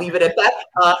 but I'll leave it at that.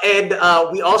 And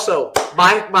we also,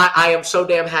 I am so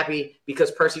damn happy because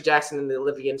Percy Jackson and the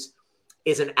Olympians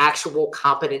is an actual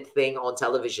competent thing on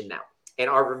television now. And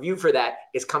our review for that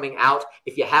is coming out.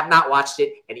 If you have not watched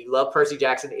it and you love Percy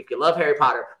Jackson, if you love Harry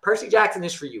Potter, Percy Jackson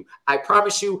is for you. I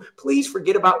promise you, please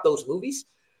forget about those movies.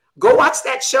 Go watch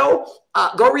that show,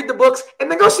 go read the books, and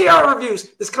then go see our reviews.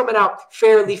 This is coming out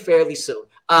fairly soon.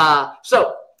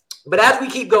 But as we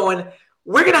keep going,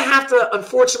 we're going to have to,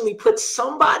 unfortunately, put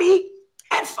somebody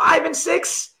at 5 and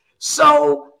 6.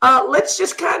 So let's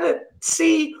just kind of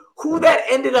see who that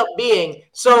ended up being.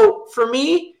 So for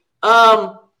me,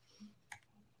 I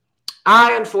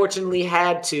unfortunately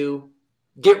had to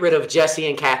get rid of Jesse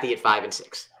and Kathy at 5 and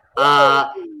 6.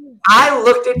 I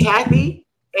looked at Kathy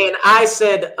and I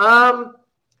said,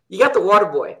 you got the Water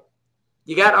Boy.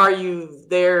 You got Are You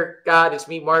There, God, It's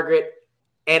Me, Margaret.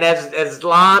 And as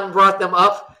Lon brought them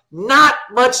up, not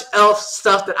much else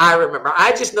stuff that I remember.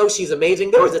 I just know she's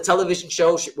amazing. There was a television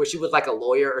show where she was like a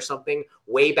lawyer or something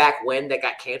way back when that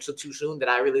got canceled too soon that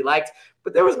I really liked.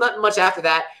 But there was nothing much after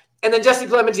that. And then Jesse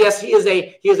Plemons, yes, he is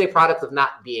a product of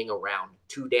not being around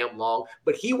too damn long.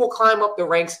 But he will climb up the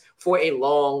ranks for a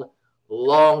long,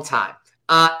 long time.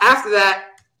 After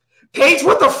that, Paige,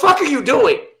 what the fuck are you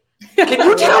doing? Can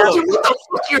you tell me what the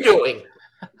fuck you're doing?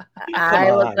 I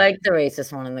look like the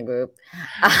racist one in the group.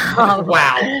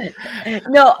 Wow.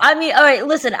 No, I mean, all right,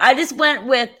 listen, I went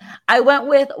with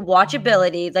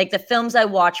watchability, like the films I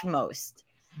watch most.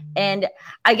 And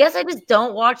I guess I just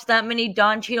don't watch that many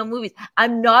Don Cheadle movies.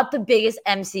 I'm not the biggest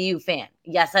MCU fan.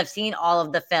 Yes, I've seen all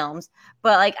of the films,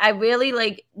 but like I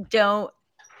really don't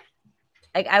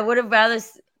like I would have rather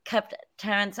kept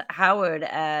Terrence Howard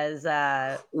as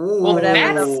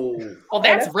whatever.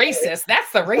 That's racist.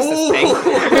 That's the racist thing.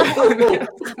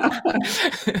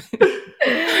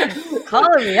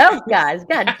 calling me out, guys.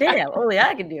 God damn, only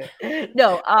I can do it.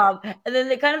 No, and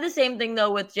then kind of the same thing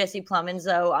though with Jesse Plemons.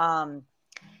 Though,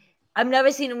 I've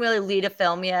never seen him really lead a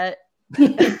film yet.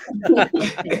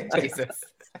 Jesus.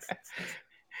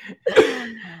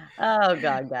 Oh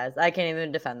God, guys, I can't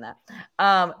even defend that.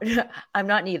 I'm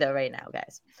not neither right now,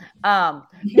 guys. No,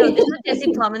 this is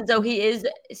Jesse Plemons, though he is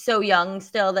so young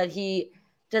still that he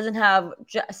doesn't have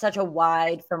such a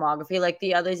wide filmography like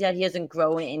the others yet. He hasn't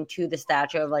grown into the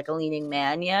stature of like a leading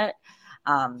man yet.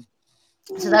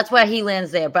 So that's why he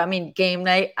lands there. But I mean, Game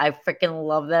Night, I freaking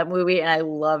love that movie, and I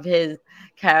love his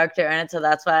character in it. So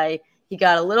that's why he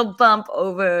got a little bump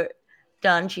over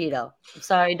Don Cheadle. I'm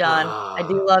sorry, Don. I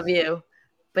do love you.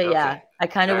 But yeah, I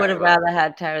kind of would have rather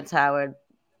had Terrence Howard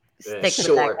stick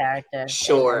with that character.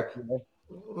 Sure.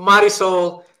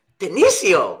 Marisol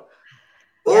Benicio.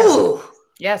 Ooh.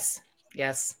 Yes.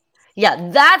 Yeah,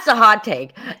 that's a hot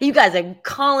take. You guys are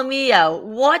calling me out.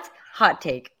 What hot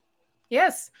take?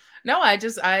 Yes. No, I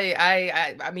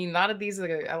mean, a lot of these,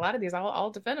 I'll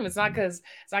defend them. It's not because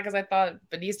I thought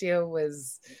Benicio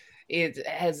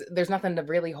there's nothing to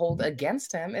really hold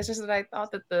against him. It's just that I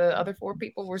thought that the other four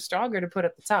people were stronger to put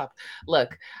at the top.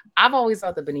 Look, I've always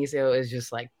thought that Benicio is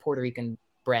just like Puerto Rican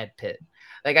Brad Pitt.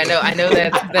 Like I know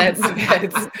that's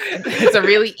it's a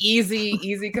really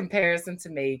easy comparison to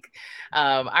make.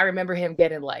 I remember him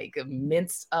getting like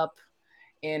minced up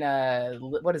in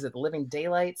what is it, The Living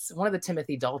Daylights, one of the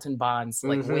Timothy Dalton Bonds,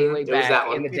 like way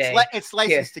back in the day. It's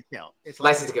License to Kill. It's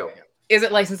License to Kill. Is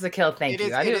it License to Kill? Thank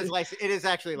you. It is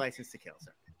actually License to Kill,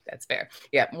 sir. That's fair.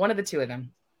 Yeah, one of the two of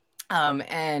them.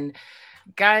 And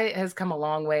guy has come a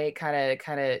long way, kind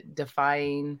of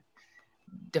define.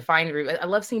 I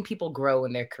love seeing people grow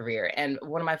in their career, and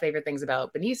one of my favorite things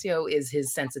about Benicio is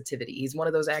his sensitivity. He's one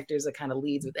of those actors that kind of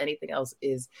leads with anything else.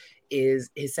 Is his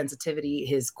sensitivity,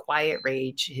 his quiet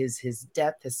rage, his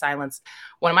depth, his silence.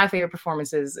 One of my favorite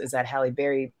performances is that Halle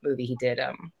Berry movie he did.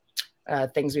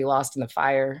 Things We Lost in the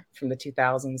Fire from the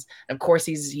 2000s. And of course,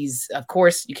 he's of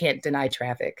course you can't deny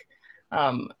Traffic.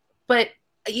 But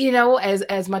you know,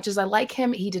 as much as I like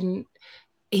him, he didn't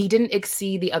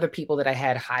exceed the other people that I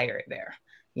had higher there.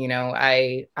 You know,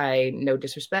 I no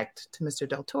disrespect to Mr.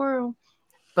 Del Toro,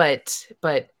 but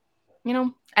you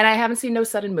know, and I haven't seen No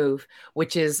Sudden Move,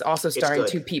 which is also starring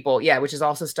two people. Yeah, which is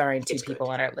also starring two people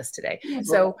on our list today.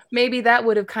 So maybe that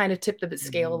would have kind of tipped the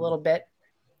scale a little bit.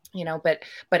 You know, but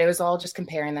it was all just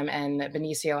comparing them, and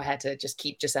Benicio had to just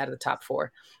keep out of the top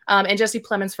four. And Jesse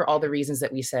Plemons, for all the reasons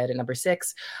that we said at number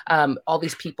 6, all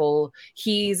these people,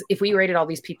 if we rated all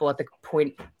these people at the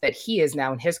point that he is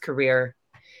now in his career,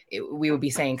 we would be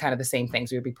saying kind of the same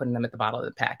things. We would be putting them at the bottom of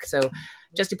the pack. So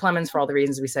Jesse Plemons, for all the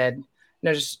reasons we said,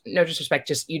 no disrespect,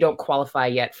 just you don't qualify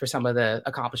yet for some of the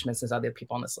accomplishments as other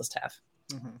people on this list have.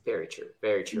 Mm-hmm. Very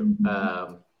true.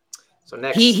 So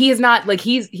next, he is not like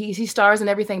he stars and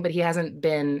everything, but he hasn't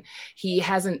given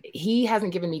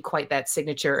me quite that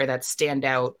signature or that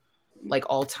standout like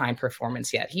all-time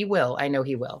performance yet. He will. I know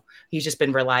he will. He's just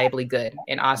been reliably good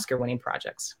in Oscar-winning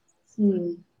projects.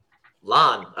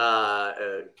 Lon,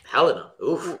 Helena.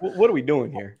 Oof. What are we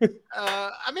doing here?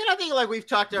 I mean, I think like we've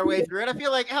talked our way through it. I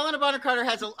feel like Helena Bonham Carter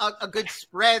has a good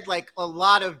spread, like a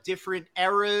lot of different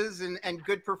eras and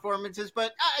good performances,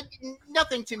 but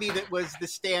nothing to me that was the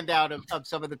standout of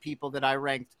some of the people that I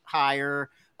ranked higher.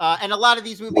 And a lot of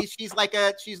these movies, she's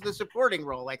the supporting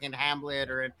role, like in Hamlet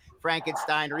or in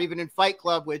Frankenstein or even in Fight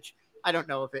Club, which I don't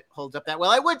know if it holds up that well.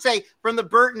 I would say from the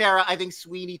Burton era, I think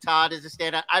Sweeney Todd is a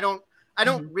standout. I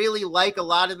don't really like a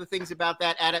lot of the things about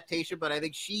that adaptation, but I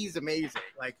think she's amazing.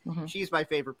 She's my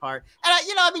favorite part. And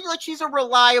she's a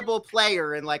reliable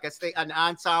player in like an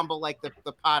ensemble like the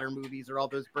Potter movies or all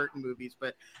those Burton movies.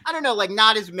 But I don't know, like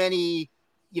not as many,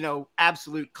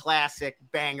 absolute classic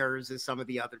bangers as some of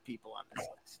the other people on this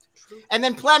list. And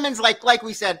then Plemons, like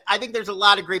we said, I think there's a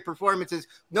lot of great performances.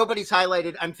 Nobody's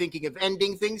highlighted. I'm thinking of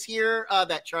Ending Things here,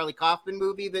 that Charlie Kaufman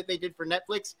movie that they did for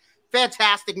Netflix.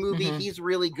 Fantastic movie. Mm-hmm. He's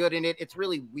really good in it. It's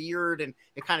really weird, and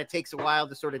it kind of takes a while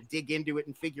to sort of dig into it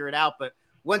and figure it out. But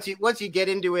once you get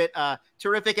into it,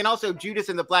 terrific. And also Judas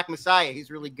and the Black Messiah, he's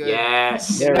really good.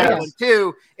 Yes, that one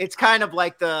too. It's kind of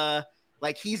like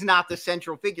he's not the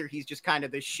central figure. He's just kind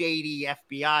of the shady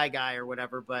FBI guy or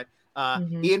whatever. But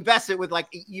he invests it with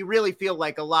you really feel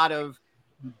like a lot of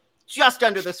just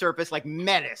under the surface, like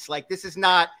menace. Like this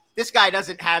guy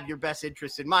doesn't have your best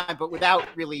interest in mind, but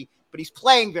but he's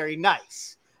playing very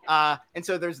nice. And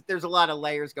so there's a lot of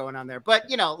layers going on there. But,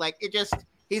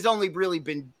 he's only really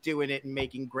been doing it and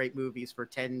making great movies for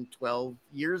 10, 12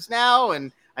 years now.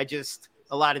 And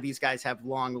a lot of these guys have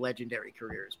long legendary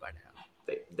careers by now.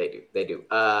 They do.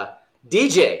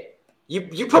 DJ,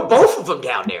 You put both of them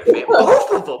down there, fam.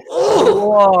 Both of them.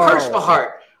 Oh, hurts my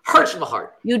heart. Hurts my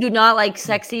heart. You do not like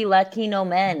sexy Latino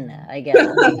men, I guess.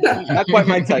 Not quite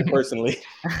my type personally.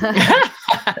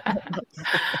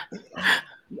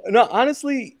 No,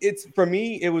 honestly, it's for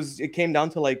me. It came down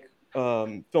to like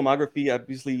filmography.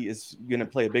 Obviously, is gonna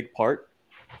play a big part,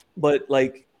 but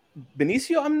like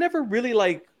Benicio, I'm never really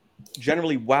like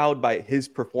generally wowed by his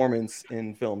performance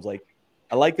in films. Like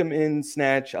I like him in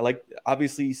Snatch.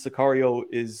 Obviously Sicario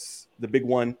is the big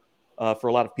one for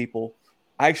a lot of people.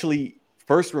 I actually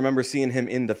first remember seeing him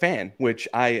in The Fan, which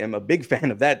I am a big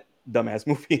fan of that dumbass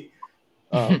movie.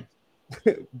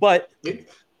 But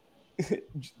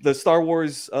the Star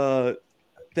Wars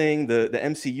thing, the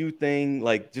MCU thing,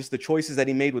 like just the choices that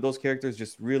he made with those characters,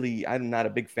 just really, I'm not a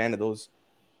big fan of those.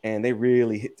 And they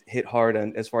really hit hard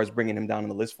as far as bringing him down on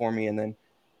the list for me. And then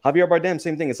Javier Bardem,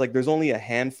 same thing. It's like there's only a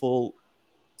handful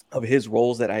of his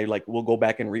roles that I like will go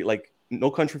back and read. Like No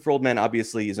Country for Old Men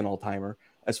obviously is an all-timer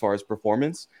as far as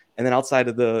performance. And then outside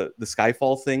of the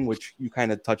Skyfall thing, which you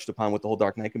kind of touched upon with the whole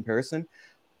Dark Knight comparison,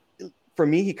 for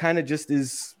me, he kind of just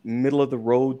is middle of the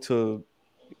road to,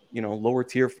 lower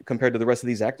tier compared to the rest of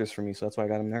these actors for me. So that's why I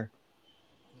got him there.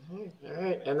 All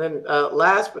right. And then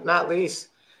last but not least,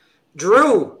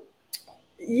 Drew.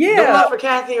 Yeah. No love for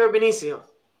Kathy or Benicio?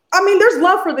 I mean, there's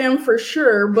love for them for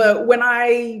sure, but when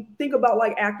I think about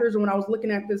like actors and when I was looking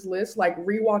at this list, like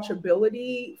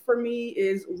rewatchability for me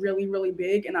is really, really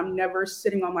big. And I'm never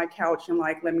sitting on my couch and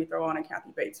like, let me throw on a Kathy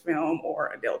Bates film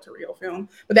or a Del Torrio film.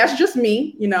 But that's just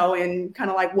me, and kind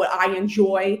of like what I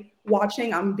enjoy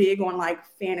watching. I'm big on like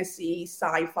fantasy,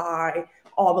 sci-fi,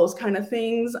 all those kind of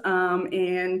things.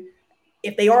 And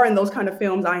if they are in those kind of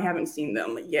films, I haven't seen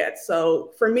them yet.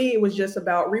 So for me, it was just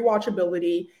about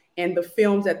rewatchability and the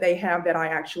films that they have that I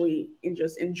actually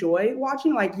just enjoy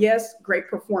watching. Like, yes, great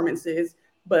performances,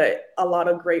 but a lot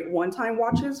of great one-time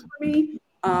watches for me.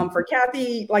 For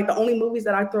Kathy, like the only movies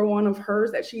that I throw on of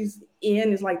hers that she's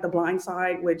in is like The Blind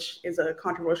Side, which is a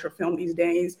controversial film these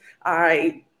days.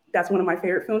 That's one of my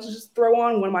favorite films to just throw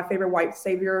on, one of my favorite white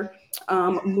savior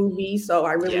movies. So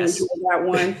I really enjoyed that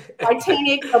one.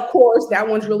 Titanic, of course, that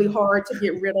one's really hard to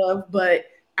get rid of. But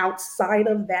outside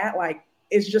of that, like,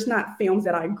 it's just not films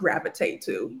that I gravitate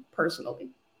to personally.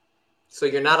 So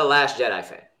you're not a Last Jedi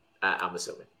fan, I'm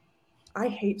assuming. I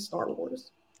hate Star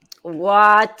Wars.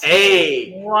 What?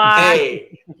 Hey, what?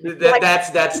 Hey, that's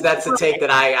the take that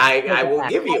I will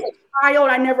give you. As a child,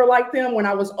 I never liked them. When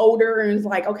I was older and it's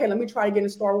like, okay, let me try to get into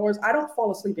Star Wars. I don't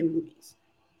fall asleep in movies.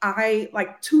 I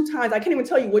like 2 times, I can't even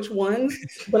tell you which ones,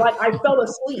 but like I fell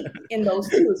asleep in those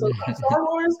 2. So Star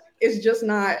Wars is just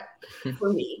not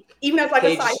for me. Even as like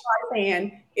a sci-fi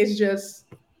fan, it's just,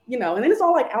 and then it's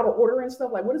all like out of order and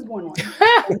stuff. Like, what is going on?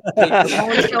 I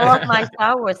want to show off my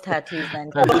Star Wars tattoos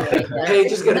then.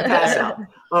 Paige is gonna pass out.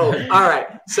 Oh, all right.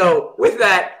 So with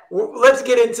that, let's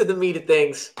get into the meat of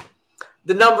things.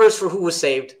 The numbers for who was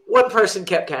saved. 1 person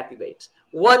kept Kathy Bates.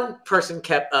 1 person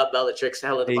kept Bellatrix,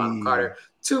 Helena Bonham Carter.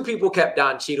 2 people kept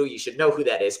Don Cheadle. You should know who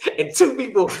that is. And 2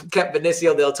 people kept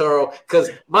Benicio del Toro. Because,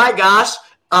 my gosh,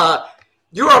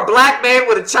 you're a black man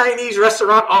with a Chinese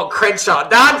restaurant on Crenshaw.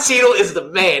 Don Cheadle is the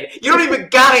man. You don't even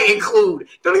got to include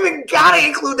the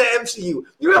MCU.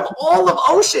 You have all of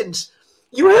Oceans.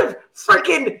 You have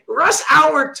freaking Rush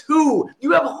Hour 2.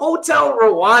 You have Hotel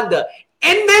Rwanda.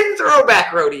 And then throw Back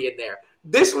Roadie in there.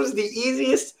 This was the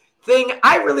easiest thing.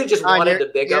 I really just wanted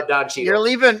to big up Don Cheadle.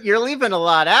 You're leaving a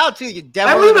lot out too.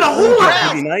 I'm leaving a whole lot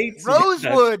out.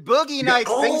 Rosewood, Boogie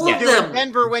Nights, things you do in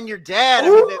Denver when you're dead.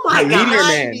 My God. Meteor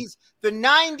Man. The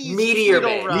 90s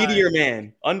Meteor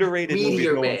Man. Underrated movie.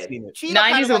 No one's seen it.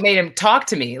 90s is what made him talk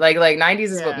to me. Like 90s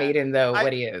is what made him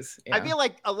what he is. Yeah. I feel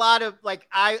like a lot of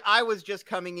I was just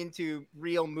coming into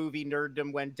real movie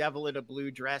nerddom when Devil in a Blue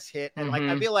Dress hit. And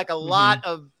I feel like a lot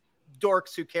of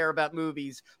dorks who care about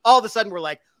movies all of a sudden were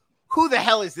like, who the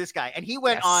hell is this guy? And he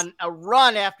went on a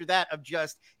run after that of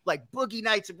just like Boogie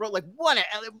Nights and like one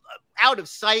out of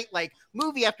sight, like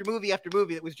movie after movie after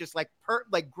movie that was just like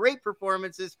great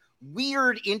performances,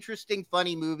 weird, interesting,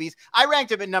 funny movies. I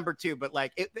ranked him at number 2, but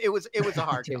like it was a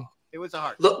hard call. It was a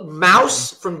hard call. Look,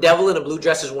 Mouse from Devil in a Blue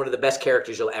Dress is one of the best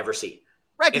characters you'll ever see.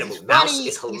 Right, Mouse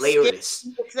is hilarious.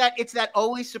 It's that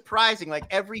always surprising. Like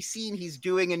every scene, he's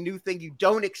doing a new thing you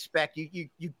don't expect.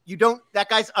 You don't. That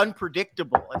guy's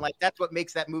unpredictable, and like that's what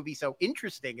makes that movie so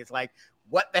interesting. It's like,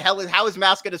 what the hell how is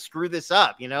Mouse going to screw this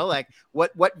up? Like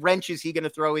what wrench is he going to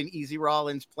throw in Easy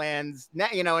Rollins' plans? And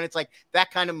it's like that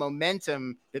kind of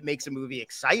momentum that makes a movie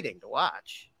exciting to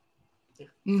watch.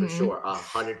 Mm-hmm. For sure,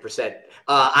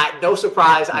 100%. No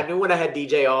surprise. I knew when I had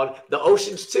DJ on the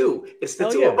Oceans 2. It's the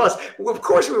two of us. Of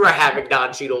course, we were having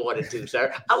Don Cheadle 1 and 2,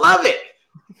 sir. I love it.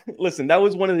 Listen, that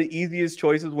was one of the easiest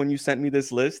choices when you sent me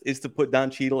this list, is to put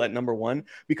Don Cheadle at number 1,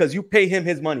 because you pay him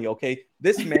his money. Okay,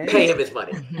 this man pay him his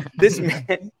money. This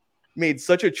man made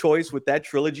such a choice with that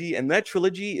trilogy, and that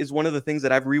trilogy is one of the things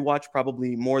that I've rewatched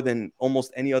probably more than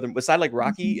almost any other. Beside like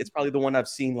Rocky, it's probably the one I've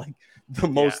seen like the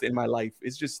most in my life.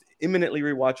 It's just eminently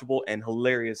rewatchable and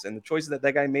hilarious, and the choices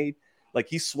that guy made, like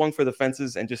he swung for the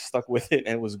fences and just stuck with it,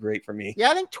 and it was great for me. Yeah,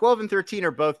 I think 12 and 13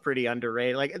 are both pretty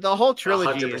underrated. Like the whole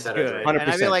trilogy is good, and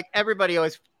I feel like everybody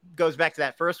always goes back to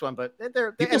that first one, but they're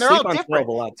all different.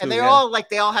 Too, and they're all like,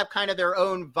 they all have kind of their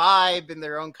own vibe and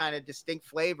their own kind of distinct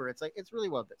flavor. It's like, it's really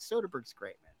well done. Soderbergh's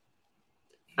great, man.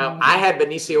 I had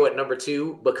Benicio at number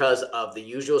 2 because of The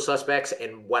Usual Suspects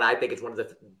and what I think is one of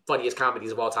the funniest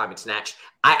comedies of all time in Snatch.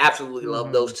 I absolutely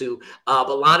love those two.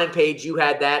 But Lon and Paige, you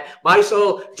had that.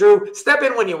 Marisol, Drew, step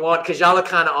in when you want, because y'all are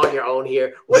kind of on your own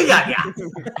here. What do you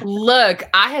got? Look,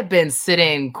 I have been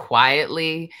sitting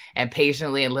quietly and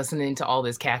patiently and listening to all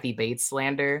this Kathy Bates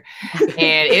slander,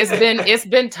 and it's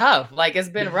been tough. Like, it's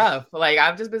been rough. Like,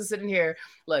 I've just been sitting here.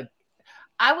 Look,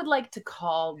 I would like to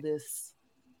call this.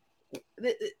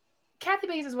 Kathy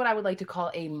Bates is what I would like to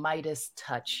call a Midas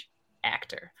touch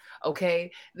actor.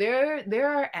 Okay, there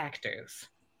are actors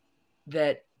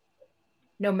that,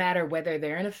 no matter whether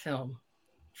they're in a film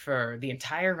for the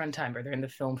entire runtime or they're in the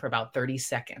film for about 30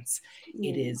 seconds,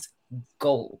 it is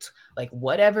gold. Like,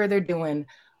 whatever they're doing,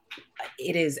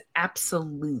 it is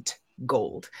absolute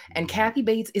gold. And Kathy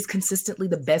Bates is consistently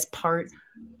the best part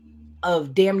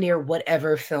of damn near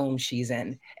whatever film she's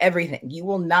in. Everything. You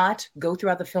will not go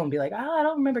throughout the film and be like, I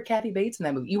don't remember Kathy Bates in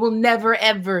that movie. You will never,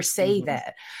 ever say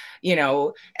that, you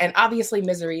know. And obviously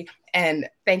Misery. And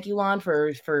thank you, Lon,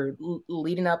 for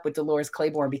leading up with Dolores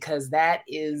Claiborne, because that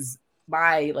is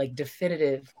my like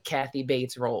definitive Kathy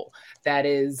Bates role. That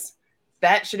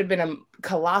should have been a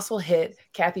colossal hit.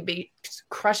 Kathy Bates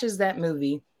crushes that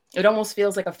movie. It almost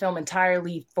feels like a film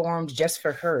entirely formed just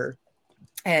for her.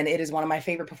 And it is one of my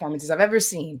favorite performances I've ever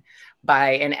seen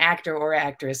by an actor or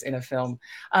actress in a film.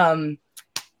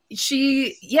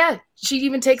 She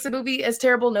even takes the movie as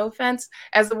terrible, no offense,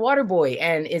 as The Waterboy,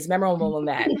 and is memorable in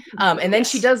that. And then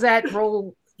she does that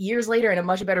role years later in a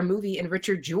much better movie in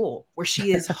Richard Jewell, where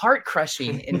she is heart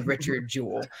crushing in Richard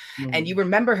Jewell. And you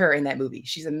remember her in that movie.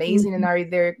 She's amazing in Are You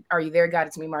There, God,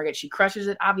 It's Me, Margaret. She crushes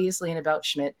it, obviously, in About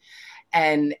Schmidt.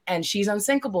 And she's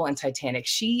unsinkable in Titanic.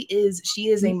 She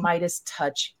is a Midas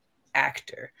touch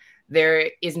actor. There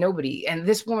is nobody, and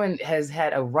this woman has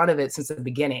had a run of it since the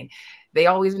beginning. They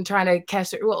always been trying to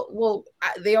cast her.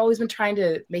 They always been trying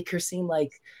to make her seem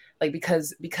like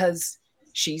because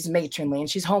she's matronly and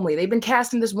she's homely. They've been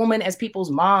casting this woman as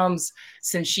people's moms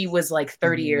since she was like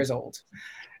 30 years old.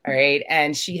 All right,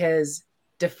 and she has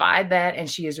defied that, and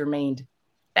she has remained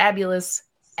fabulous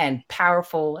and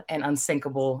powerful and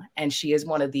unsinkable. And she is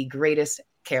one of the greatest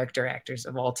character actors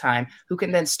of all time, who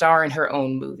can then star in her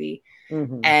own movie.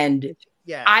 And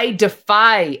I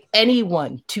defy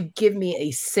anyone to give me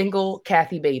a single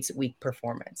Kathy Bates weak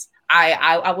performance.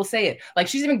 I will say it. Like,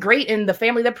 she's even great in The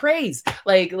Family That Prays.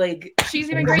 Like she's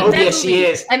even great in that movie. She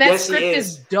is. And that script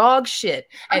is dog shit.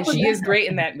 And she is great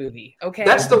in that movie. Okay.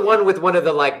 That's the one with one of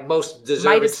the like most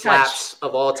deserved slaps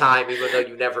of all time, even though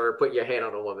you never put your hand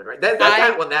on a woman, right? That's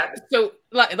that one. So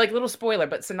like little spoiler,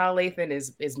 but Sanaa Lathan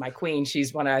is my queen.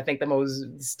 She's one of, I think, the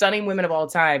most stunning women of all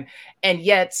time. And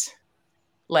yet,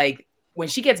 like, when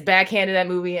she gets backhanded that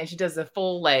movie and she does the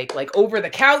full like over the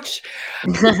couch,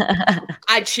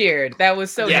 I cheered. That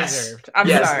was so deserved. I'm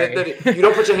sorry. You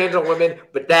don't put your hands on women,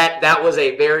 but that was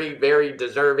a very, very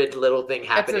deserved little thing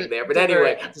happening there. But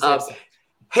anyway,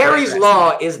 Harry's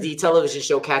Law is the television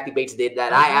show Kathy Bates did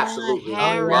that I absolutely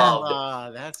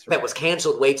loved. That's right. That was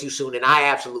canceled way too soon, and I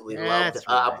absolutely loved.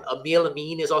 Emil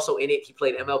Amin is also in it. He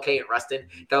played MLK in Rustin.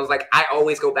 That was like, I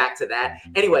always go back to that.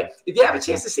 Anyway, if you have a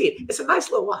chance to see it, it's a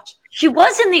nice little watch. She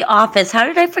was in The Office. How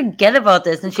did I forget about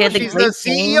this? And she had she's the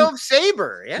CEO of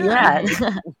Sabre. Yeah.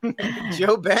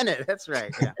 Joe Bennett. That's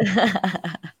right. Yeah.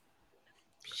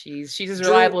 She's as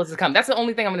reliable as it comes. That's the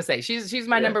only thing I'm gonna say. She's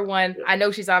my number one. I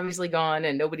know she's obviously gone,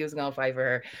 and nobody was gonna fight for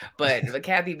her. But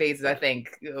Kathy Bates is, I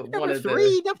think, one of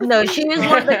the. No, she was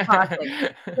one of the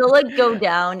classics. She'll like go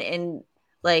down in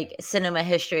like cinema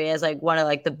history as like one of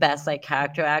like the best like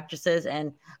character actresses,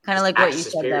 and kind of like what you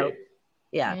said though.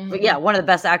 Yeah, but yeah, one of the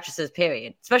best actresses.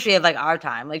 Period. Especially of like our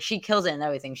time. Like, she kills it in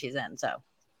everything she's in. So.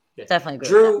 Definitely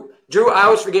agree. Drew, I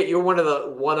always forget you're one of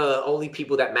the only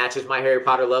people that matches my Harry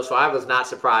Potter love. So I was not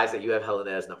surprised that you have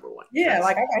Helena as number one. Yeah,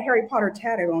 like I got Harry Potter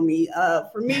tatted on me.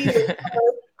 For me,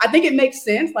 I think it makes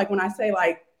sense. Like when I say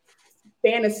like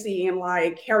fantasy and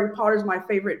like Harry Potter's my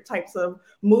favorite types of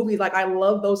movies. Like I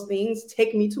love those things.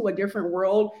 Take me to a different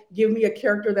world. Give me a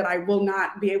character that I will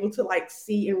not be able to like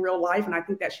see in real life. And I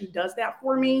think that she does that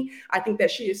for me. I think that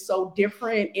she is so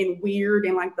different and weird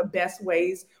in like the best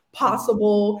ways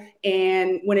possible.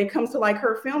 And when it comes to like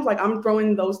her films, like I'm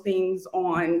throwing those things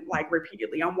on like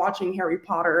repeatedly. I'm watching Harry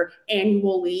Potter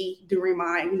annually during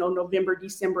my, November,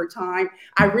 December time.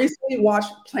 I recently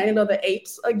watched Planet of the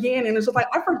Apes again. And it's just like,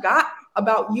 I forgot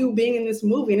about you being in this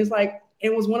movie. And it's like,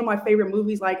 it was one of my favorite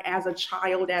movies, like as a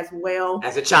child as well.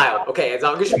 As a child. Okay. As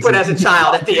long as you put as a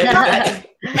child at the end of that.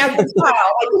 As a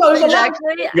child.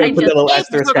 Exactly. I put that little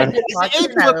asterisk on. The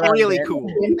apes look really cool.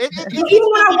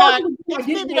 It's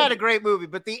maybe not a great movie,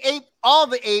 but all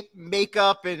the ape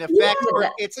makeup and effects,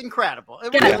 it's incredible.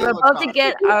 Guys, we're about to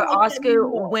get our Oscar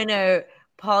winner,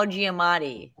 Paul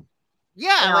Giamatti.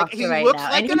 Yeah, like he looks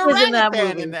now. like and an he was in that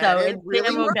orangutan movie, in that. so It it's really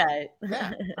damn works. okay.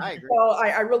 Yeah, I agree. So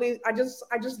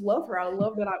I just love her. I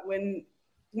love that when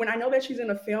I know that she's in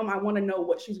a film, I want to know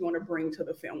what she's going to bring to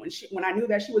the film. When I knew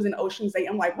that she was in Ocean's 8,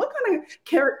 I'm like, what kind of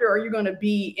character are you going to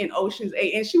be in Ocean's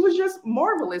 8? And she was just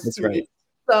marvelous to me.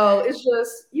 So it's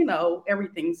just,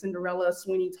 everything. Cinderella,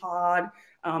 Sweeney Todd,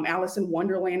 Alice in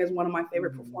Wonderland is one of my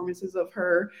favorite performances of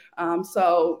her.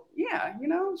 So yeah,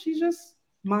 she's just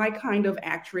my kind of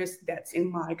actress that's in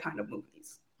my kind of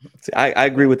movies. See, I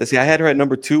agree with this. See, I had her at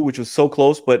number 2, which was so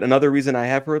close. But another reason I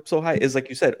have her up so high is, like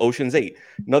you said, Ocean's 8.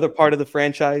 Another part of the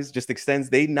franchise just extends.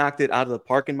 They knocked it out of the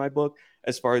park in my book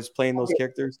as far as playing those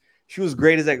characters. She was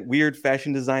great as that weird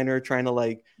fashion designer trying to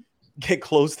like get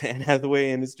close to Anne Hathaway,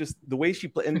 and it's just the way she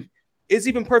played. And is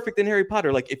even perfect in Harry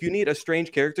Potter. Like if you need a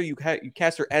strange character, you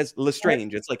cast her as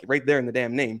Lestrange. It's like right there in the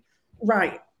damn name.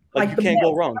 Right. Like you can't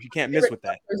go wrong. You can't miss with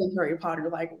that. In Harry Potter,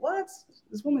 like what?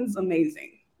 This woman's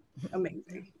amazing.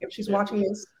 Amazing. If she's watching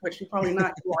this, which she's probably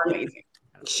not, you are amazing.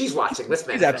 She's watching this,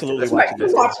 man. She's absolutely watching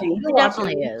this. She's watching. She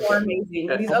definitely is. You're amazing. These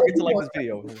Don't other forget to like people this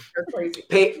video. are crazy.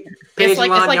 It's like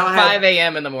 5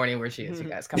 a.m. in the morning where she is. You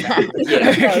guys come back.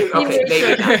 Okay,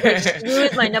 maybe. Drew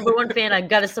is my number one fan. I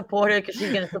gotta support her because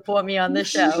she's gonna support me on this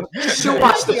show. She'll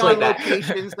watch the on playback.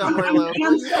 location somewhere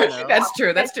local. That's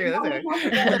true. That's true.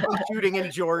 Shooting in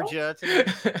Georgia.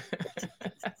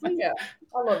 Yeah,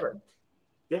 I love her.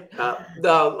 Yeah.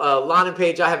 Lon and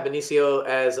Paige, I have Benicio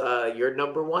as your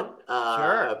number one.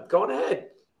 Sure. Going ahead.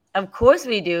 Of course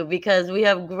we do, because we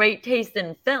have great taste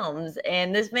in films,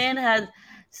 and this man has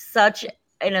such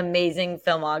an amazing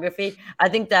filmography. I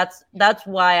think that's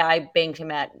why I banked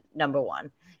him at number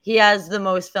 1. He has the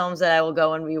most films that I will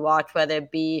go and rewatch, whether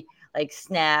it be like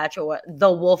Snatch or The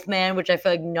Wolfman, which I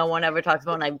feel like no one ever talks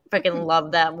about, and I freaking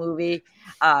love that movie.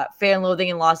 Fear and Loathing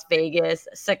in Las Vegas,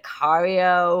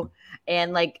 Sicario,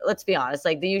 and like, let's be honest,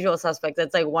 like The Usual Suspects,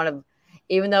 that's like one of,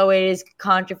 even though it is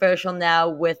controversial now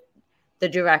with the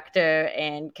director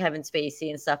and Kevin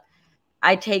Spacey and stuff,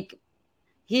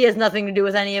 he has nothing to do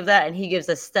with any of that, and he gives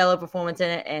a stellar performance in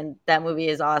it, and that movie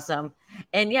is awesome.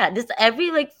 And yeah, just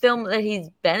every like film that he's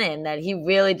been in, that he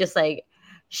really just like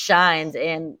shines,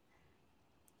 and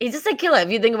he's just a killer.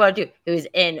 If you think about it too, he was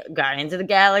in Guardians of the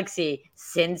Galaxy,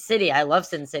 Sin City. I love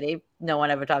Sin City. No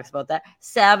one ever talks about that.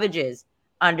 Savages,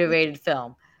 underrated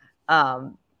film.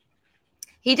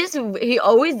 He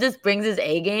always just brings his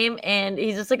A game, and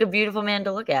he's just like a beautiful man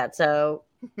to look at. So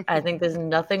I think there's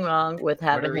nothing wrong with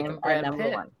having him at number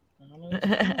 1.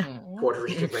 Puerto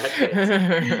Rican Brad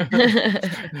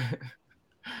Pitt.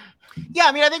 Yeah,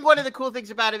 I mean, I think one of the cool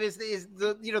things about him is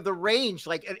the range.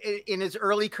 Like in his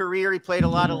early career, he played a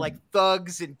lot of like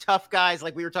thugs and tough guys.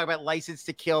 Like we were talking about License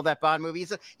to Kill, that Bond movie.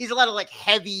 He's a lot of like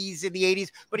heavies in the 80s,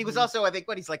 but he was also, I think,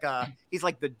 he's like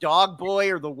the dog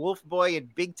boy or the wolf boy in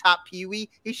Big Top Pee-wee.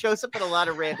 He shows up in a lot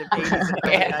of random 80s and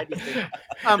 90s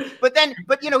things.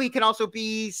 But he can also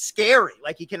be scary.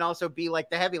 Like he can also be like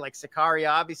the heavy, like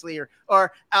Sicario, obviously, or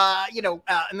and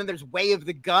then there's Way of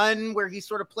the Gun, where he's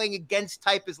sort of playing against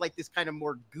type as like this kind of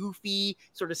more goofy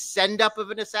sort of send up of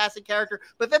an assassin character.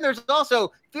 But then there's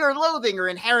also Fear and Loathing or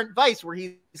Inherent Vice, where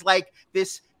he's like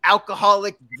this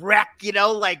alcoholic wreck,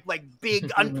 like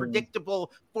big,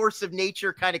 unpredictable force of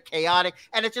nature, kind of chaotic.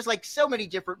 And it's just like so many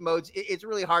different modes. It's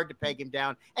really hard to peg him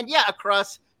down. And yeah,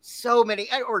 across so many,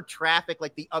 or Traffic,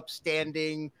 like the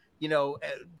upstanding,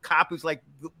 cop who's like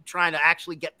trying to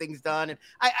actually get things done. And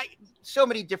I so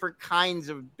many different kinds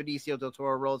of Benicio del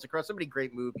Toro roles across so many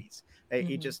great movies.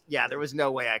 He just, there was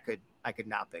no way I could I could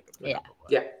not think of. Yeah.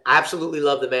 Yeah, I absolutely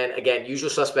love the man. Again, Usual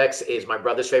Suspects is my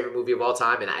brother's favorite movie of all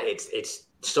time, and it's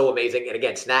so amazing. And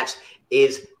again, Snatch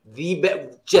is the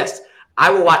best. Just I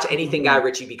will watch anything Guy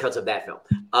Ritchie because of that film.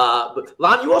 But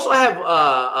Lon, you also have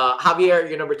Javier,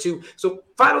 your number 2. So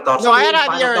final thoughts. No, on I had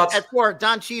final Javier thoughts? at 4.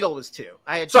 Don Cheadle was 2.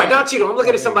 Sorry, Don Cheadle. I'm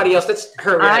looking at somebody else. That's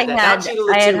her. I Don had Cheadle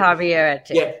at 2. Javier at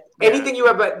 2. Yeah. Anything you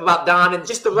have about Don and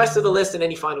just the rest of the list, and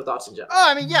any final thoughts in general?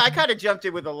 Oh, I mean, yeah, I kind of jumped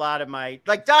in with a lot of my,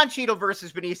 like, Don Cheadle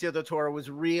versus Benicio del Toro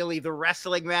was really the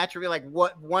wrestling match. Really, like,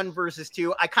 what 1 versus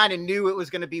 2. I kind of knew it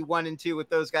was going to be 1 and 2 with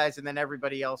those guys, and then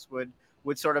everybody else would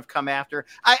sort of come after.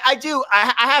 I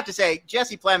have to say,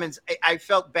 Jesse Plemons, I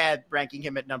felt bad ranking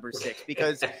him at number 6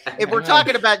 because if we're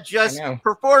talking about just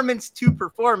performance to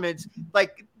performance,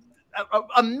 like,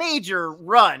 a major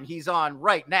run he's on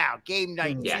right now. Game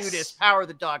Night, Judas, Power of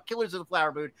the Dog, Killers of the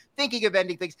Flower Moon, Thinking of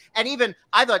Ending Things. And even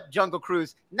I thought Jungle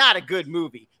Cruise, not a good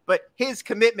movie, but his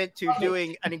commitment to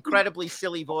doing an incredibly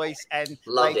silly voice and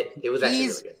loved it. It was actually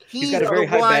really good. He's got a very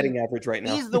high batting average right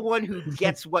now. He's the one who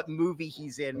gets what movie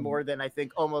he's in more than I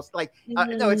think almost like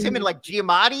no, it's him and like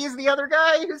Giamatti is the other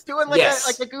guy who's doing like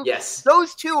a goof. Yes.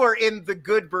 Those two are in the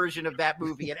good version of that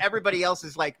movie, and everybody else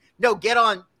is like, no, get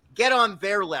on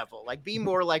their level, like be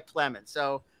more like Plemons.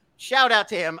 So shout out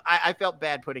to him. I felt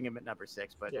bad putting him at number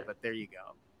 6, but there you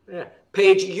go. Yeah,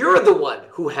 Paige, you're the one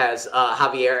who has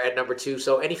Javier at number 2.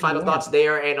 So any final thoughts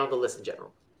there and on the list in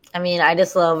general? I mean, I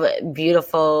just love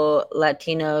beautiful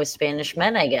Latino Spanish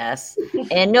men, I guess.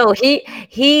 And no, he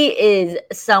is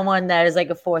someone that is like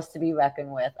a force to be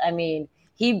reckoned with. I mean,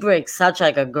 he brings such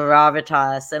like a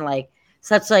gravitas and like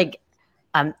such like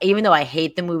even though I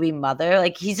hate the movie Mother,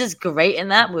 like he's just great in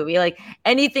that movie. Like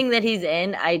anything that he's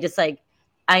in, I just like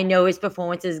I know his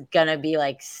performance is gonna be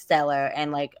like stellar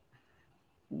and like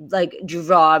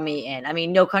draw me in. I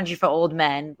mean, No Country for Old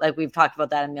Men, like we've talked about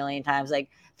that a million times. Like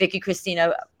Vicky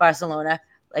Cristina Barcelona,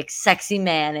 like sexy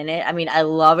man in it. I mean, I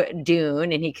love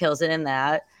Dune and he kills it in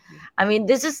that. I mean,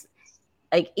 this is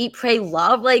like Eat, Pray,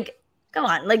 Love. Like, come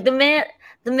on, like the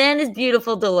man is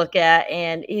beautiful to look at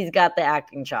and he's got the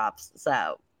acting chops.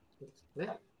 So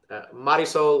yeah.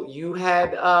 Marisol, you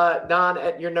had Don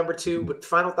at your number 2, but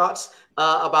final thoughts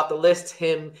about the list,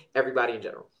 him, everybody in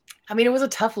general. I mean, it was a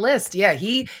tough list. Yeah,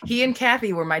 he and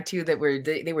Kathy were my 2 that were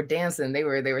they were dancing. They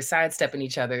were sidestepping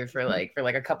each other for like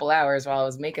a couple hours while I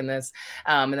was making this.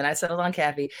 And then I settled on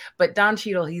Kathy. But Don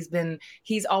Cheadle,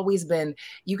 he's always been.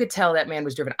 You could tell that man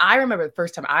was driven. I remember the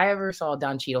first time I ever saw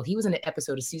Don Cheadle. He was in an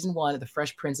episode of season 1 of The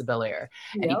Fresh Prince of Bel-Air,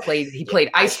 and he played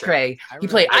Ice Tray. He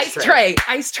played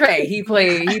Ice Tray. He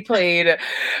played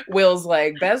Will's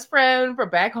like best friend from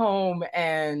back home,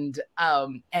 and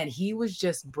he was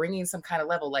just bringing some kind of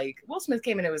level like. Will Smith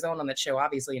came into his own on that show,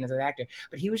 obviously, and as an actor,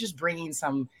 but he was just bringing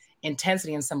some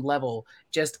intensity and some level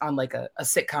just on like a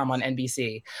sitcom on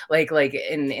NBC, like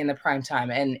in the prime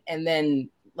time. And then,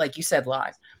 like you said,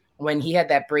 live, when he had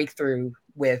that breakthrough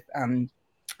with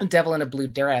Devil in a Blue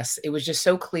Dress, it was just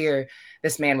so clear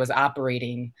this man was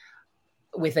operating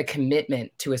with a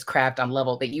commitment to his craft on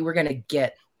level that you were going to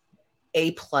get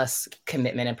A+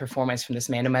 commitment and performance from this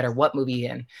man, no matter what movie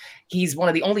in. He's one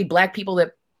of the only Black people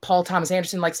that Paul Thomas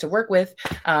Anderson likes to work with.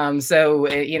 So,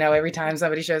 every time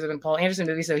somebody shows up in Paul Anderson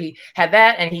movie, so he had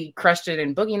that and he crushed it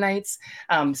in Boogie Nights.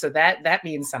 So that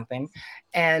means something.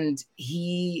 And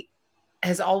he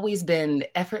has always been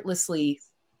effortlessly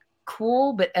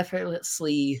cool, but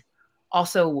effortlessly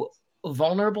also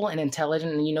vulnerable and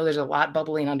intelligent. And, there's a lot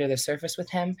bubbling under the surface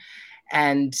with him.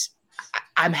 And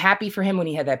I'm happy for him when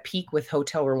he had that peak with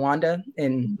Hotel Rwanda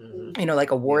in,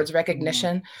 like awards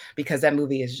recognition, because that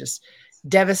movie is just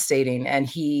devastating, and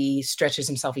he stretches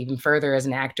himself even further as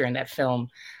an actor in that film.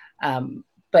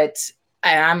 But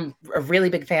I'm a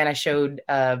really big fan. I showed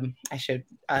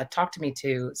Talk to Me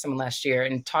to someone last year,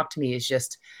 and Talk to Me is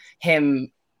just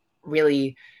him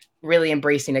really, really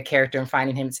embracing a character and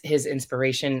finding his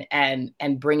inspiration and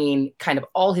bringing kind of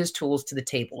all his tools to the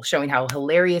table, showing how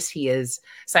hilarious he is,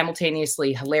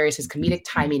 simultaneously hilarious. His comedic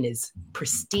timing is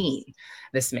pristine.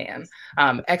 This man,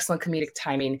 excellent comedic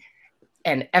timing.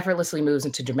 And effortlessly moves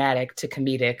into dramatic to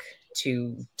comedic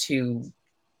to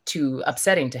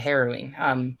upsetting to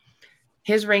harrowing.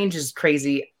 His range is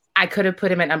crazy. I could have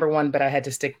put him at number 1, but I had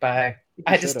to stick by.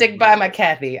 I had to stick by my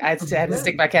Kathy. I had to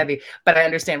stick by Kathy. But I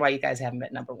understand why you guys have him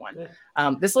at number 1.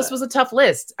 This list was a tough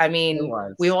list. I mean,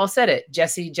 we all said it.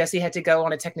 Jesse had to go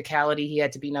on a technicality. He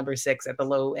had to be number 6 at the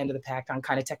low end of the pack on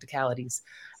kind of technicalities.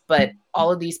 But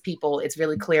all of these people, it's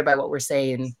really clear by what we're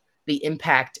saying, the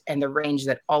impact and the range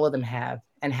that all of them have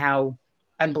and how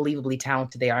unbelievably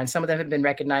talented they are. And some of them have been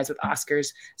recognized with Oscars,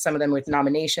 some of them with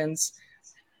nominations,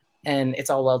 and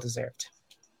it's all well-deserved.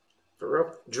 For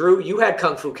real. Drew, you had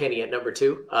Kung Fu Kenny at number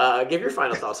 2. Give your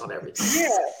final thoughts on everything. Yeah,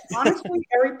 honestly,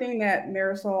 everything that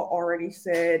Marisol already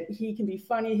said. He can be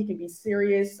funny, he can be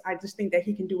serious. I just think that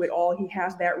he can do it all. He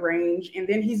has that range, and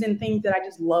then he's in things that I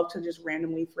just love to just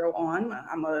randomly throw on.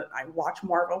 I watch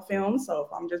Marvel films, so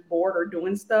if I'm just bored or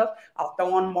doing stuff, I'll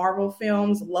throw on Marvel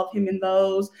films. Love him in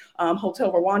those.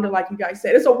 Hotel Rwanda, like you guys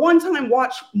said, it's a one-time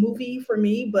watch movie for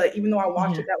me. But even though I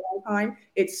watched it that long time,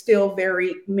 it's still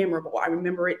very memorable. I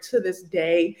remember it to this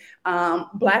day.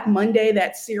 Black Monday,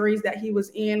 that series that he was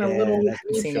in a little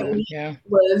recently,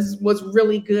 was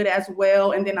really good as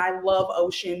well. And then I love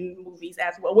ocean movies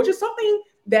as well, which is something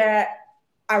that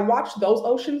I watched those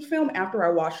ocean films after I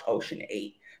watched Ocean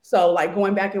 8. So like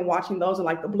going back and watching those and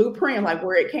like the blueprint, like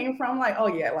where it came from, like, oh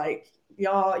yeah, like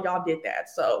y'all did that.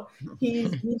 So he's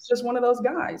just one of those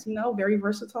guys, very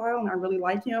versatile, and I really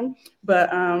like him. But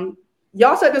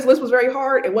y'all said this list was very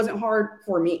hard. It wasn't hard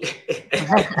for me. It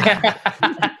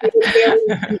was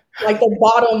very, like the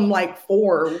bottom like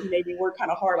 4 maybe were kind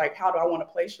of hard. Like, how do I want to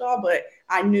place y'all? But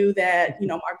I knew that my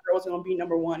girl was going to be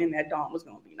number 1 and that Dawn was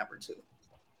going to be number 2.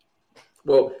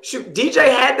 Well, shoot, DJ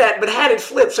had that, but had it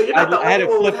flipped. So you're not I had it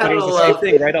flipped, but it was the same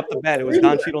thing right off the bat. It was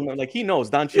Don Cheadle. Like, he knows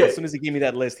Don Cheadle. As soon as he gave me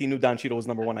that list, he knew Don Cheadle was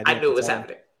number 1. I knew it was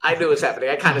happening.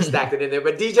 I kind of stacked it in there.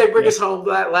 But DJ, bring us home.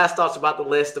 Last thoughts about the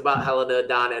list, about Helena,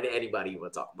 Don, and anybody you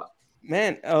want to talk about.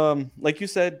 Man, like you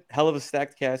said, hell of a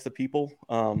stacked cast of people.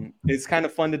 It's kind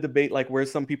of fun to debate like where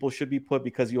some people should be put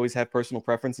because you always have personal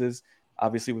preferences.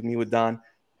 Obviously, with me, with Don.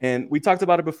 And we talked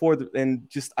about it before, and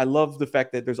just I love the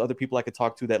fact that there's other people I could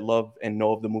talk to that love and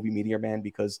know of the movie Meteor Man,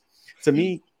 because to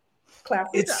me,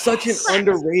 it's such an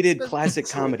underrated classic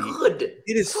comedy.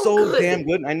 It is so damn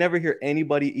good. And I never hear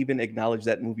anybody even acknowledge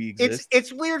that movie exists.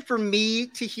 It's weird for me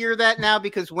to hear that now,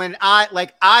 because when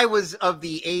I was of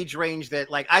the age range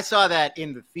that like I saw that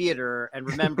in the theater and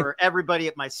remember everybody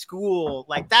at my school,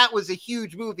 like that was a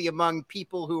huge movie among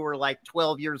people who were like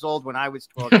 12 years old when I was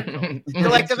 12 years old. So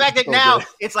like the fact that now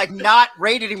it's like not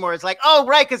rated anymore. It's like, oh,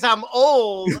 right, because I'm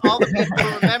old. All the people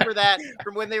who remember that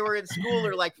from when they were in school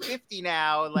are like 50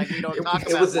 now, and like we don't talk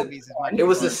about movies as much. It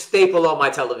was a staple on my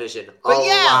television. But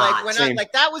like when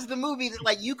that was the movie that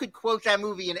like you could quote that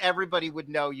movie and everybody would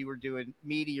know you were doing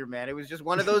Meteor Man. It was just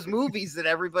one of those movies that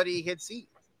everybody had seen.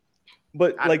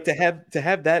 But like to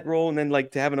have that role, and then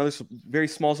like to have another very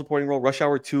small supporting role, Rush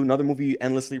Hour 2, another movie you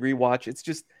endlessly rewatch. It's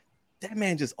just that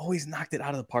man just always knocked it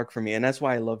out of the park for me, and that's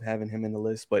why I love having him in the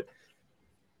list. But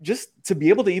just to be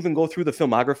able to even go through the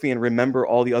filmography and remember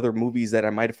all the other movies that I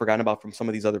might have forgotten about from some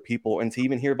of these other people, and to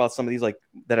even hear about some of these like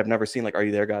that I've never seen, like Are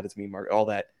You There, God? It's Me, Mark, all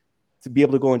that, to be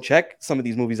able to go and check some of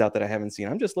these movies out that I haven't seen.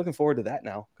 I'm just looking forward to that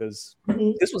now, because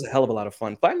this was a hell of a lot of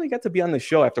fun. Finally got to be on the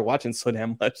show after watching so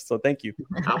damn much. So thank you.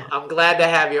 I'm glad to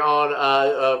have you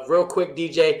on. Real quick,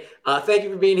 DJ, thank you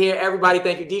for being here. Everybody,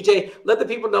 thank you. DJ, let the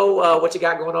people know what you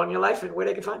got going on in your life and where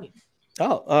they can find you.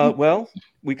 Well,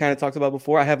 we kind of talked about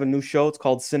before. I have a new show. It's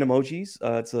called Cinemojis.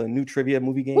 It's a new trivia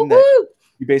movie game that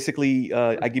you basically,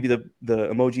 I give you the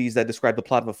emojis that describe the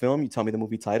plot of a film. You tell me the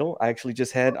movie title. I actually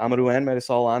just had Amadou and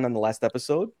Marisol on the last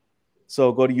episode.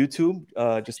 So go to YouTube,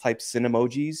 just type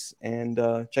Cinemojis and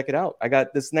check it out. I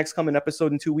got this next coming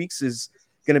episode in 2 weeks is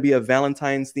going to be a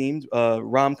Valentine's themed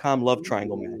rom-com love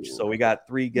triangle match. So we got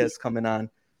 3 guests coming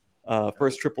on.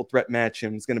 First triple threat match,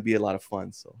 and it's going to be a lot of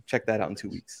fun. So check that out in 2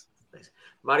 weeks.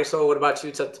 Marisol, what about you?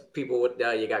 Tell people what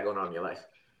you got going on in your life.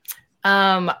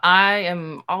 I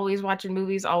am always watching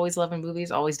movies, always loving movies,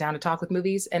 always down to talk with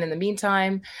movies. And in the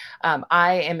meantime,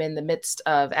 I am in the midst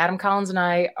of Adam Collins and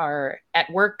I are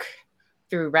at work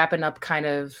through wrapping up kind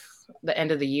of the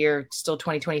end of the year, still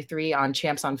 2023 on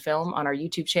Champs on Film on our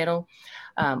YouTube channel.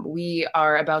 We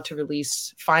are about to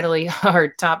release finally our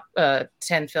top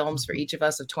 10 films for each of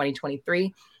us of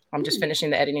 2023. I'm just finishing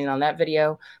the editing on that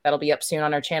video. That'll be up soon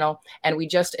on our channel. And we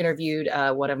just interviewed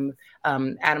one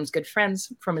of Adam's good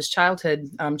friends from his childhood,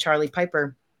 Charlie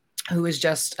Piper, who is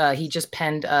he just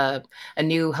penned a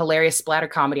new hilarious splatter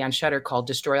comedy on Shudder called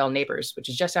Destroy All Neighbors, which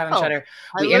is just out on Shudder.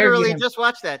 I literally just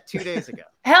watched that 2 days ago.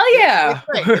 Hell yeah.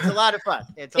 It's great. It's a lot of fun.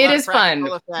 It is fun.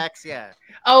 Effects, yeah.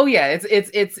 Oh yeah,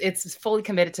 it's fully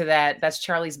committed to that. That's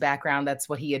Charlie's background. That's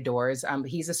what he adores.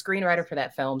 He's a screenwriter for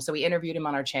that film, so we interviewed him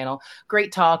on our channel.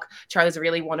 Great talk. Charlie's a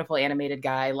really wonderful animated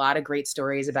guy. A lot of great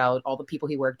stories about all the people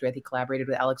he worked with. He collaborated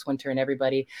with Alex Winter and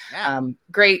everybody. Yeah.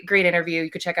 Great interview.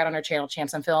 You could check out on our channel,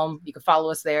 Champs on Film. You can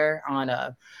follow us there on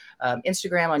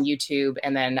Instagram, on YouTube,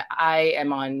 and then I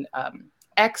am on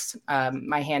X.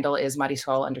 My handle is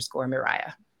Marisol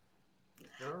 _Mariah.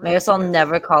 Marisol,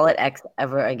 never call it X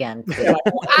ever again.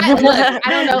 I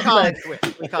don't know. We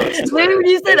call it Twitter. Maybe when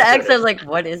you said X, I was like,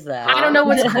 what is that? I don't know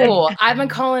what's cool. I've been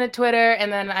calling it Twitter,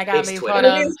 and then I got It's made Twitter. fun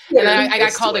of, It is and then Twitter. I got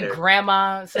It's called Twitter. a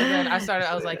grandma. So then I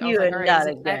was like, You all are right, not is a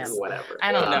it grandma. X? Whatever.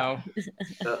 I don't know.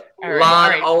 All right, Lon, all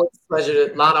right.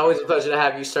 always a pleasure to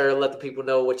have you, sir. Let the people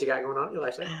know what you got going on in your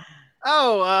life, sir.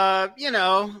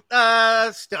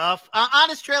 Stuff.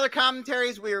 Honest Trailer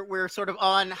Commentaries, we're sort of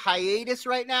on hiatus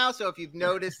right now. So if you've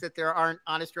noticed that there aren't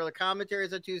Honest Trailer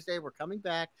Commentaries on Tuesday, we're coming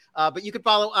back. But you can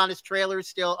follow Honest Trailers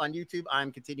still on YouTube.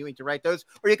 I'm continuing to write those.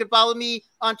 Or you can follow me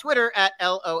on Twitter at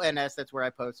LONS. That's where I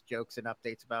post jokes and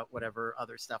updates about whatever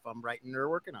other stuff I'm writing or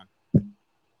working on.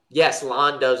 Yes,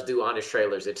 Lon does do honest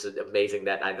trailers. It's amazing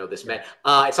that I know this man.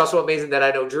 It's also amazing that I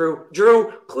know Drew.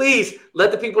 Drew, please let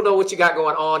the people know what you got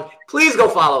going on. Please go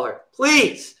follow her.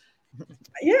 Please.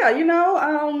 Yeah,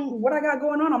 what I got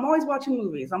going on, I'm always watching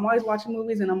movies. And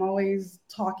I'm always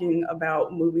talking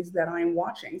about movies that I'm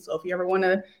watching. So if you ever want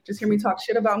to just hear me talk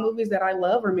shit about movies that I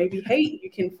love or maybe hate,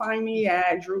 you can find me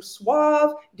at Drew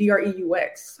Suave,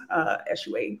 DREUX,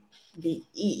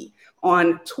 SUAVE,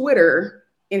 on Twitter,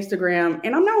 Instagram,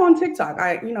 and I'm now on TikTok.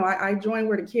 I joined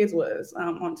where the kids was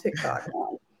on TikTok.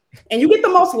 And you get the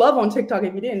most love on TikTok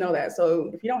if you didn't know that. So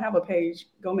if you don't have a page,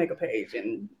 go make a page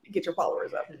and get your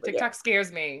followers up. But TikTok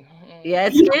scares me. Yeah,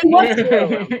 it's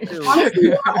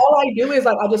honestly, all I do is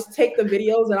I just take the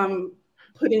videos that I'm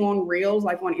putting on Reels,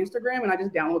 like on Instagram, and I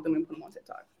just download them and put them on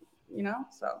TikTok.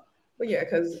 So, but yeah,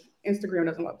 because Instagram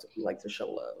doesn't like to show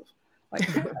love.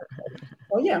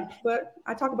 But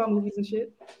I talk about movies and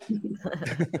shit.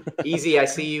 Easy, I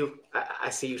see you. I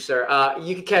see you, sir.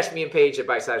 You can catch me and Paige at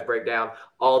Bite Size Breakdown,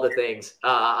 all the things.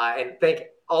 And thank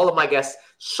all of my guests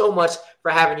so much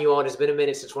for having you on. It's been a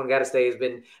minute since One Gotta Stay has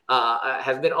been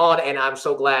on, and I'm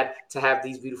so glad to have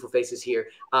these beautiful faces here.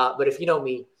 But if you know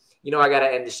me, I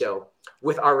gotta end the show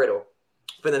with our riddle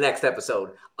for the next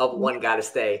episode of One Gotta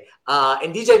Stay.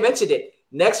 And DJ mentioned it.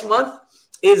 Next month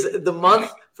is the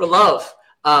month for love.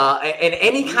 And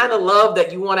any kind of love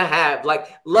that you want to have,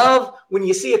 like love when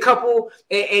you see a couple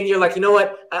and you're like, you know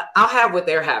what, I'll have what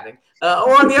they're having.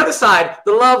 Or on the other side,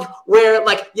 the love where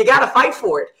like you got to fight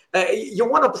for it. You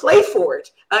want to play for it.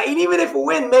 And even if we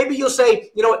win, maybe you'll say,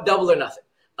 you know what, double or nothing.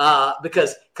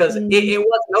 Because it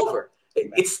wasn't over.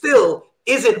 It still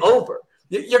isn't over.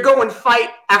 You're going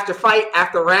fight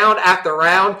after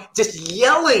round, just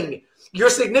yelling your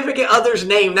significant other's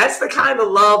name. That's the kind of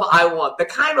love I want. The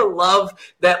kind of love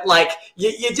that like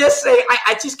you just say,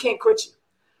 I just can't quit you.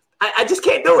 I just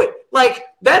can't do it. Like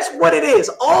that's what it is.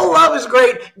 All love is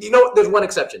great. There's one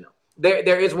exception though.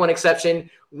 There is one exception.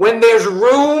 When there's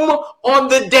room on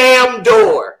the damn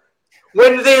door.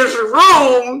 When there's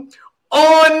room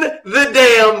on the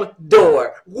damn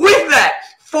door. With that,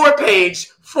 for Paige,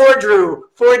 for Drew,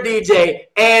 for DJ,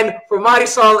 and for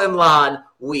Marisol and Lon,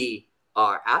 we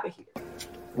are out of here.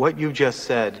 What you just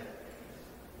said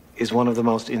is one of the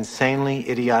most insanely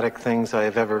idiotic things I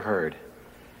have ever heard.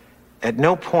 At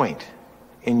no point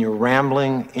in your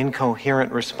rambling,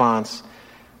 incoherent response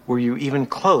were you even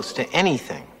close to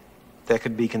anything that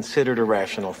could be considered a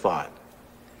rational thought.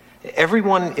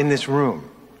 Everyone in this room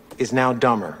is now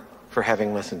dumber for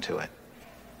having listened to it.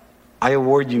 I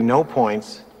award you no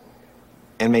points,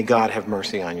 and may God have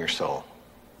mercy on your soul.